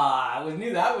 Ah, we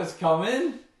knew that was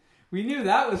coming. We knew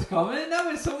that was coming. That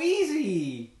was so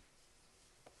easy.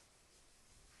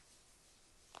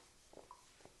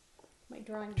 My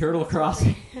drawing. Turtle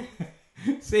crossing.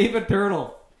 Save a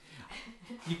turtle.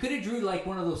 You could have drew like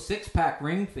one of those 6-pack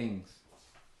ring things.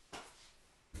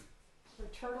 For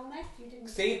turtleneck, you didn't.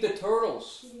 Save the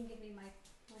turtles. You didn't give me my.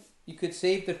 You could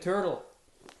save the turtle.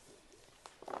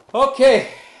 Okay.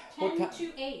 10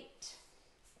 to 8.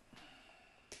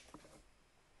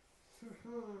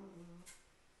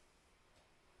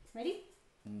 Ready?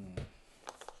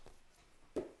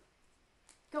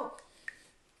 Go.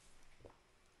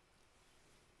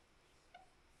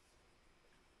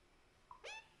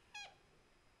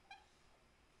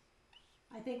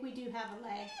 I think we do have a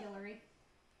lag, Hillary.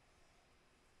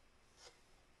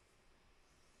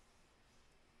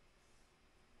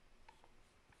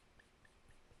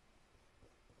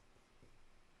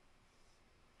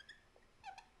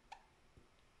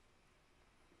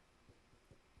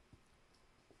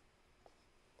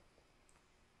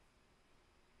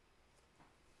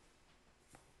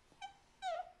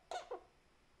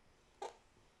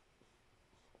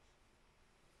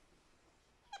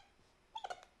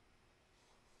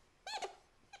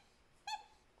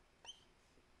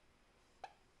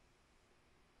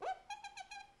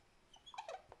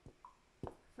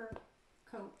 Fur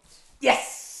coat.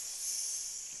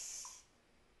 Yes!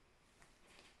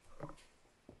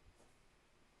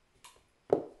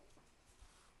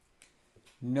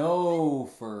 No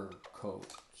fur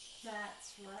coats.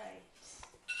 That's right.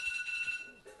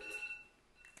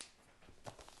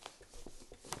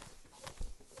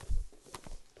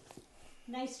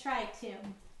 Nice try, Tim.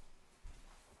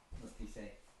 What's he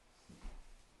say?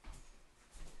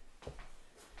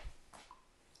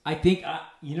 I think,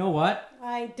 you know what?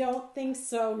 I don't think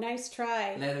so. Nice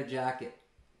try. Leather jacket.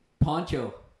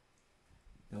 Poncho.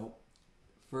 Nope.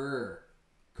 Fur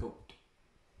coat.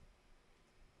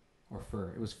 Or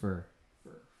fur. It was fur.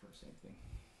 Fur, same thing.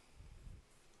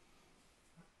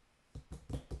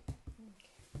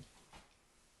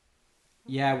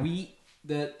 Yeah,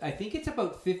 I think it's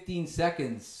about 15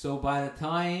 seconds. So by the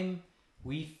time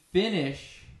we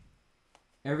finish,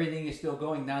 everything is still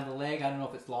going down the leg. I don't know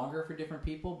if it's longer for different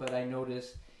people, but I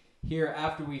noticed here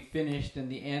after we finished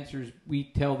and the answers, we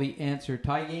tell the answer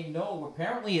tie game. No,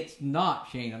 apparently it's not,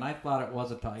 Shane, and I thought it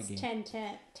was a tie game. It's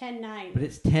 10-9. But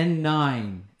it's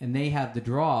 10-9, and they have the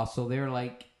draw, so they're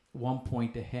like 1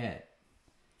 point ahead.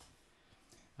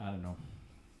 I don't know.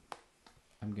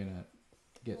 I'm going to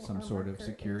get some sort of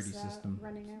security system.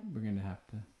 Running out. We're going to have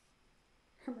to.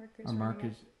 Our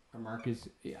markers.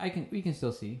 We can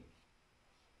still see.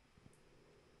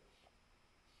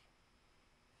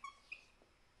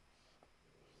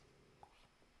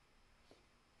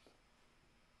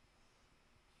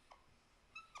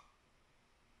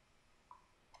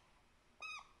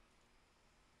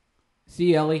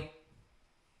 See, Ellie.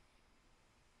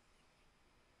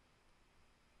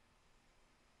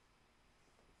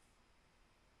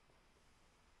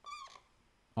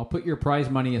 I'll put your prize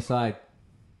money aside.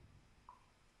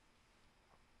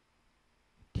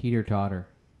 Teeter totter.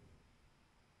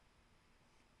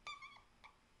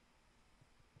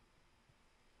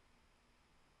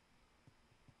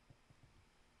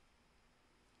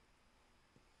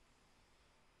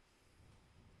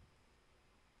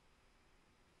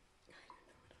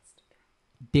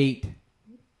 Date.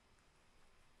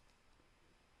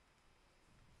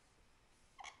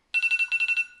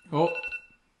 Oh,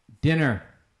 dinner.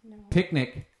 No.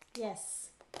 Picnic. Yes.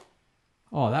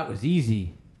 Oh, that was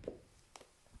easy.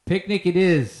 Picnic it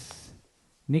is.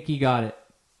 Nikki got it.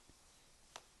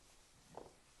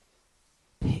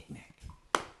 Picnic.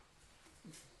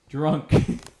 Drunk.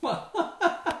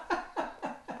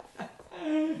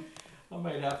 I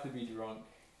might have to be drunk.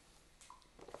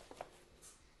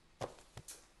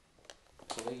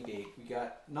 Play date. We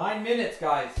got 9 minutes,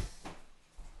 guys.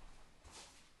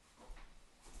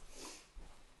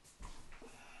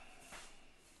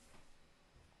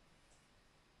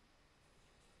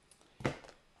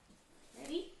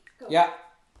 Ready? Go. Yeah.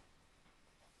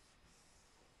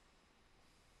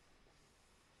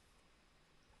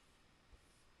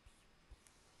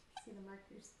 See the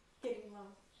markers getting low.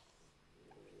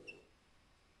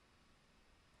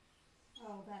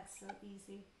 Oh, that's so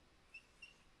easy.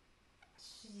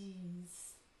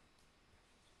 Jeez.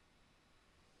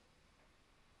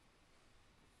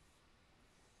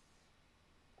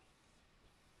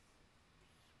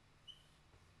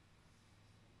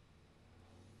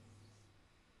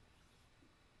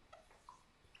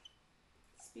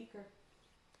 Speaker.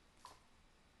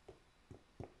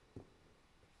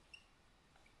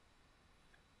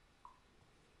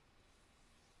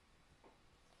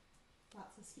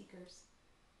 Lots of speakers.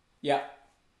 Yeah.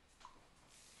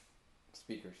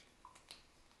 Speakers.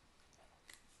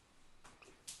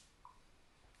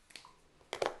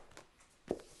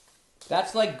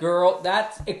 That's like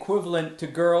that's equivalent to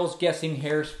girls guessing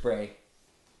hairspray.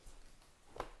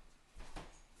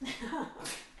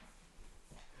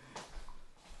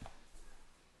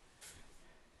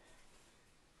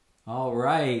 All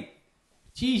right.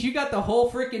 Geez, you got the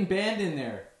whole freaking band in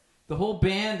there. The whole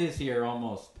band is here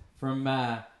almost from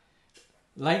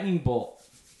Lightning Bolt.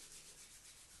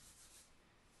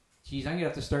 Geez, I'm gonna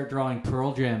have to start drawing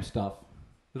Pearl Jam stuff.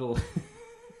 It'll.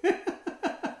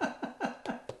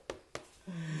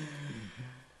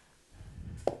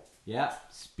 Yeah,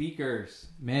 speakers.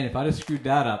 Man, if I'd have screwed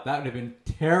that up, that would have been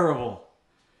terrible.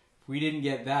 If we didn't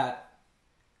get that.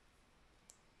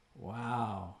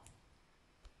 Wow.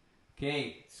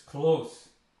 Okay, it's close.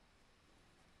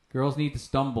 Girls need to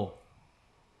stumble.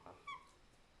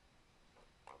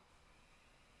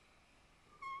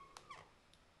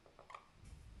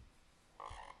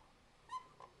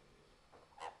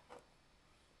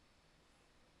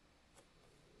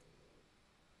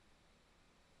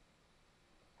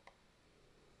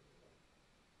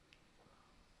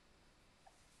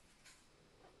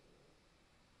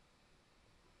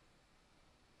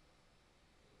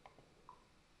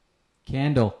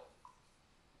 Candle.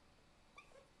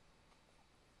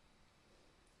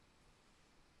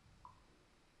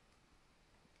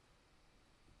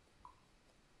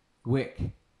 Wick.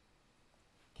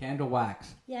 Candle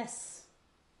wax. Yes.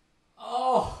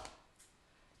 Oh,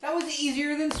 that was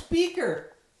easier than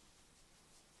speaker.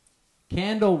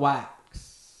 Candle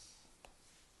wax.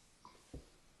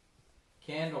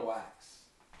 Candle wax.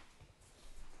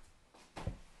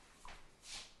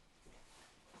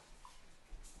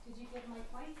 Did you get my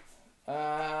point?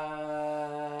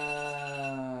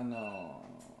 No.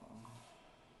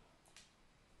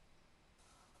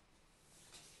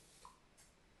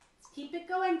 Let's keep it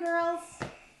going, girls.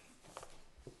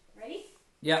 Ready?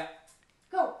 Yeah.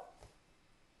 Go.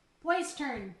 Boys'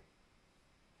 turn.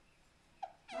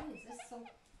 Why is this so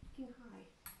fucking high?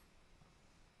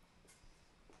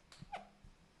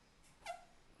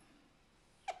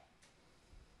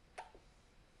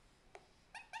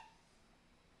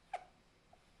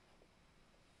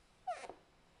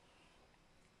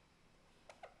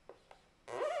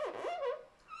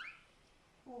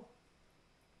 Oh.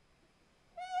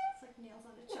 It's like nails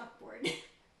on a chalkboard.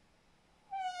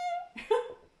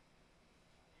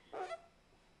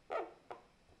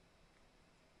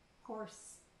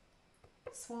 Horse,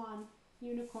 swan,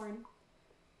 unicorn,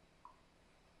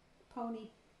 pony,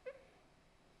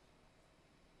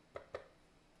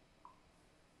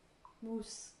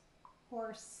 moose,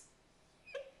 horse,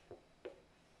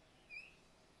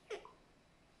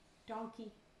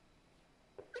 donkey,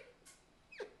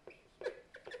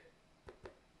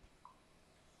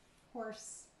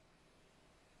 horse,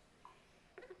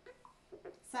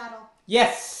 saddle.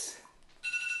 Yes.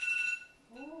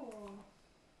 Oh.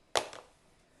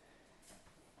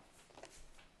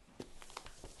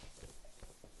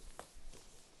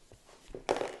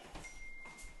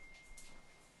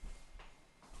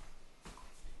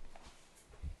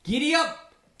 Giddy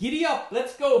up! Giddy up!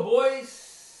 Let's go,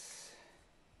 boys!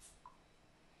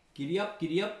 Giddy up,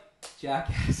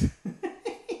 jackass.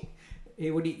 Hey,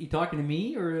 what are you talking to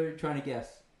me or trying to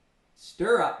guess?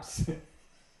 Stirrups.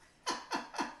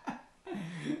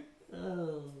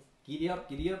 Oh, giddy up,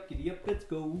 giddy up, giddy up, let's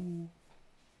go.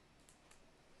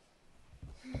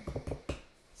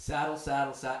 Saddle,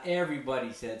 saddle, saddle.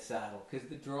 Everybody said saddle because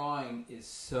the drawing is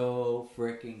so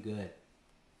freaking good.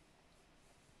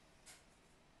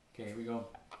 Okay, here we go.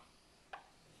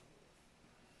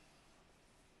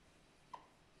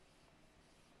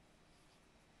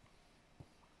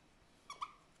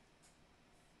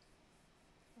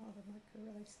 Oh, the marker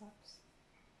really sucks.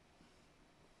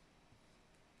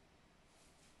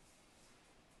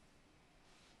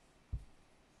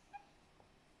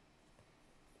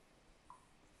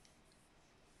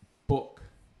 Book.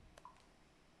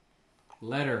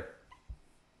 Letter.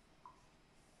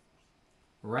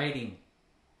 Writing.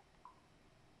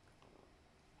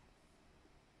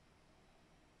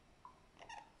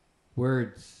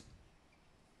 Words.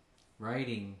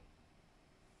 Writing.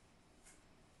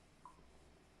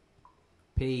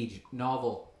 Page.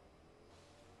 Novel.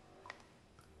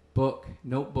 Book.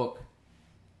 Notebook.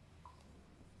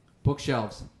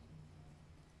 Bookshelves.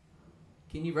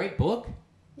 Can you write book?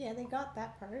 Yeah, they got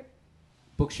that part.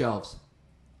 Bookshelves.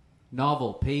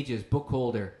 Novel. Pages. Book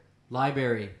holder.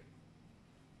 Library.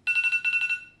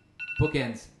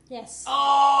 Bookends. Yes.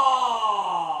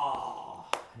 Oh!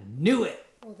 I knew it!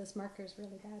 Oh, this marker is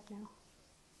really bad now.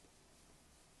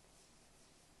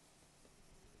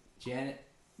 Janet.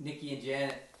 Nikki and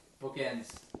Janet.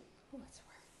 Bookends. Oh, it's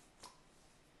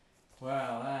warm.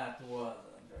 Wow, that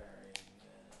wasn't very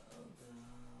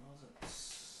good.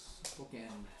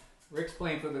 Bookend. Rick's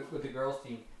playing with the girls'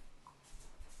 team.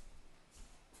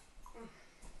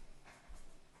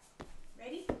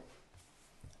 Ready?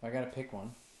 I gotta pick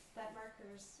one. That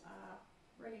marker's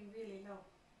running really low.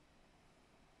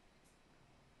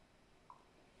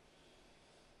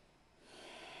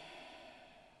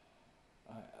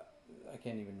 I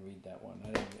can't even read that one.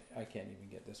 I can't even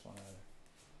get this one either.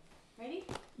 Ready?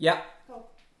 Yeah. Go.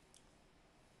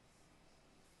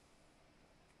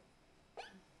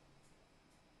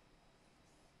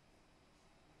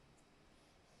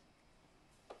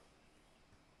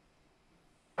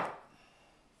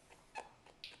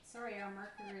 Sorry, our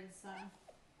marker is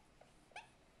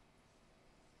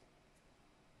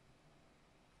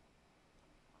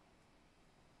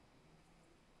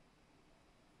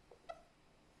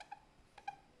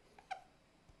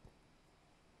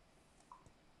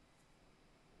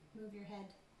move your head.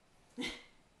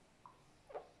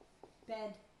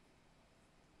 Bed.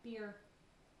 Beer.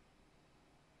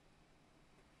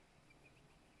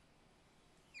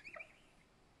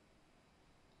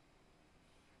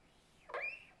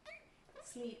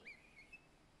 Sleep.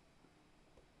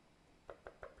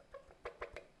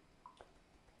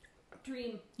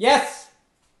 Dream. Yes!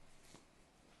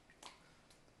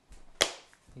 I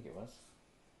think it was.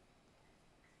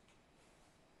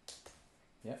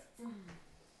 Yep.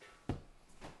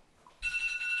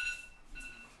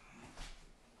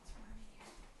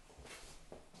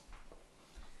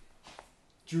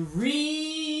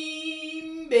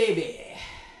 Dream, baby.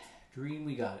 Dream,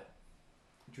 we got it.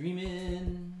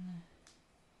 Dreamin'.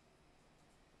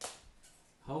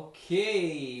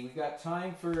 Okay, we got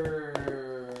time for...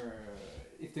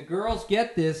 If the girls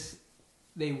get this,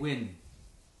 they win.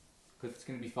 Because it's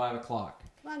going to be 5 o'clock.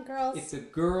 Come on, girls. If the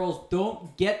girls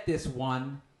don't get this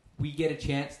one, we get a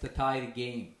chance to tie the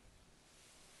game.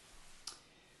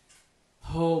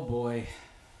 Oh, boy.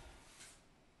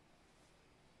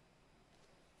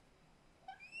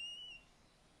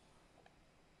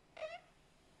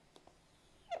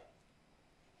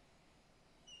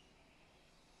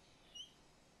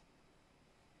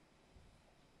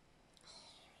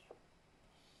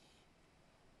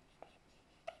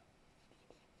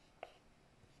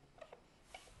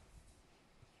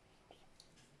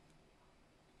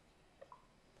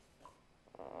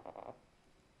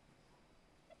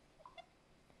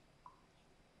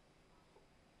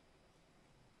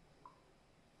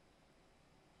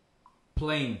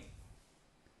 Plane.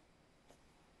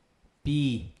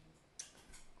 B.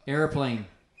 Airplane.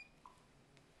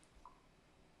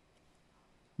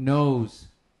 Nose.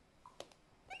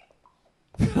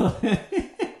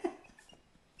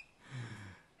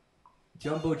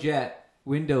 Jumbo jet.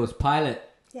 Windows. Pilot.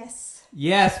 Yes.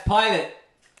 Yes, pilot.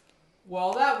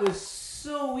 Well, that was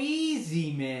so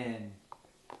easy, man.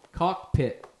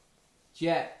 Cockpit.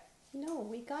 Jet. No,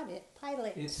 we got it.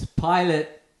 Pilot. It's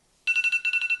pilot.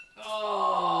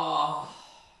 Oh.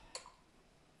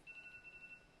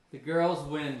 The girls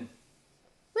win.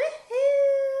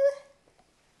 Woohoo!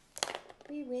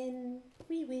 We win.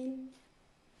 We win.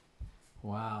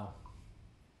 Wow.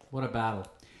 What a battle.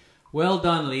 Well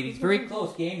done, ladies. Very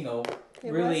close game, though.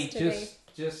 It Really, was today.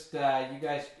 just you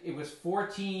guys. It was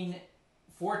 14-12.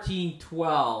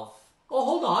 Oh,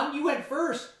 hold on. You went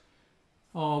first.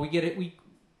 Oh, we get it.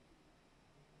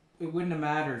 It wouldn't have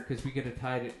mattered because we could have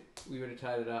tied it. We would have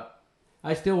tied it up.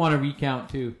 I still want to recount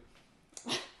too.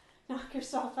 Knock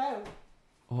yourself out.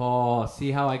 Oh,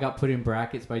 see how I got put in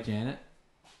brackets by Janet?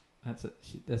 That's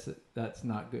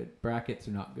not good. Brackets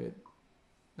are not good.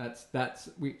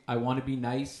 I want to be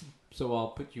nice, so I'll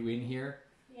put you in here.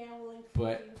 Yeah, we'll include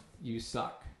But you. you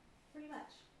suck. Pretty much.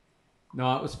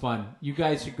 No, it was fun. You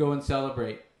guys should go and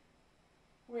celebrate.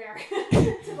 Where?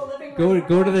 To the living room.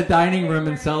 Go to the dining room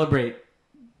and celebrate.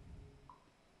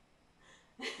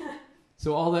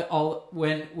 So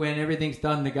when everything's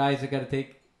done, the guys have got to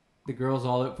take the girls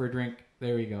all out for a drink.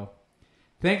 There we go.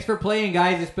 Thanks for playing,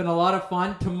 guys. It's been a lot of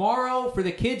fun. Tomorrow, for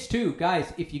the kids too,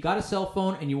 guys, if you got a cell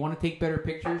phone and you want to take better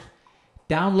pictures,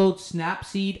 download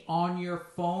Snapseed on your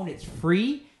phone. It's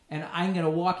free, and I'm going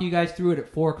to walk you guys through it at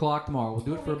 4 o'clock tomorrow. We'll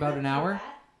do it for about an hour.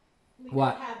 We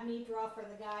What? could have me draw for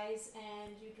the guys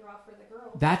and you draw for the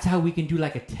girls. That's how we can do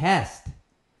like a test.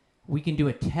 We can do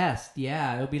a test.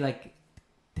 Yeah, it'll be like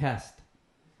test.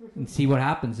 And see what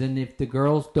happens. And if the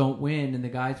girls don't win and the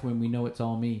guys win, we know it's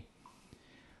all me.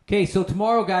 Okay, so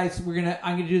tomorrow, guys, I'm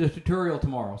gonna do the tutorial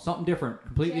tomorrow. Something different,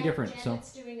 completely different.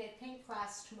 Janet's doing a paint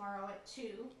class tomorrow at 2.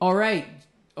 All right.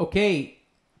 Okay,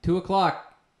 2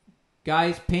 o'clock,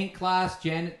 guys. Paint class.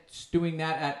 Janet's doing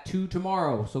that at 2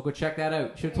 tomorrow. So go check that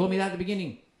out. Should have told me that at the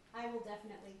beginning. I will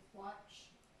definitely watch.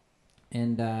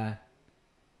 And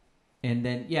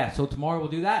then so tomorrow we'll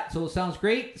do that. So it sounds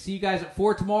great. See you guys at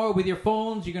 4 tomorrow with your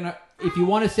phones. If you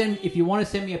want to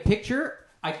send me a picture,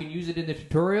 I can use it in the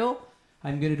tutorial.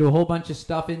 I'm gonna do a whole bunch of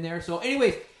stuff in there. So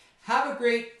anyways, have a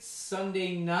great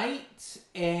Sunday night,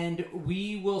 and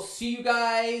we will see you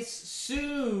guys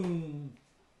soon.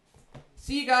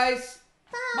 See you guys.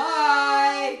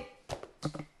 Bye.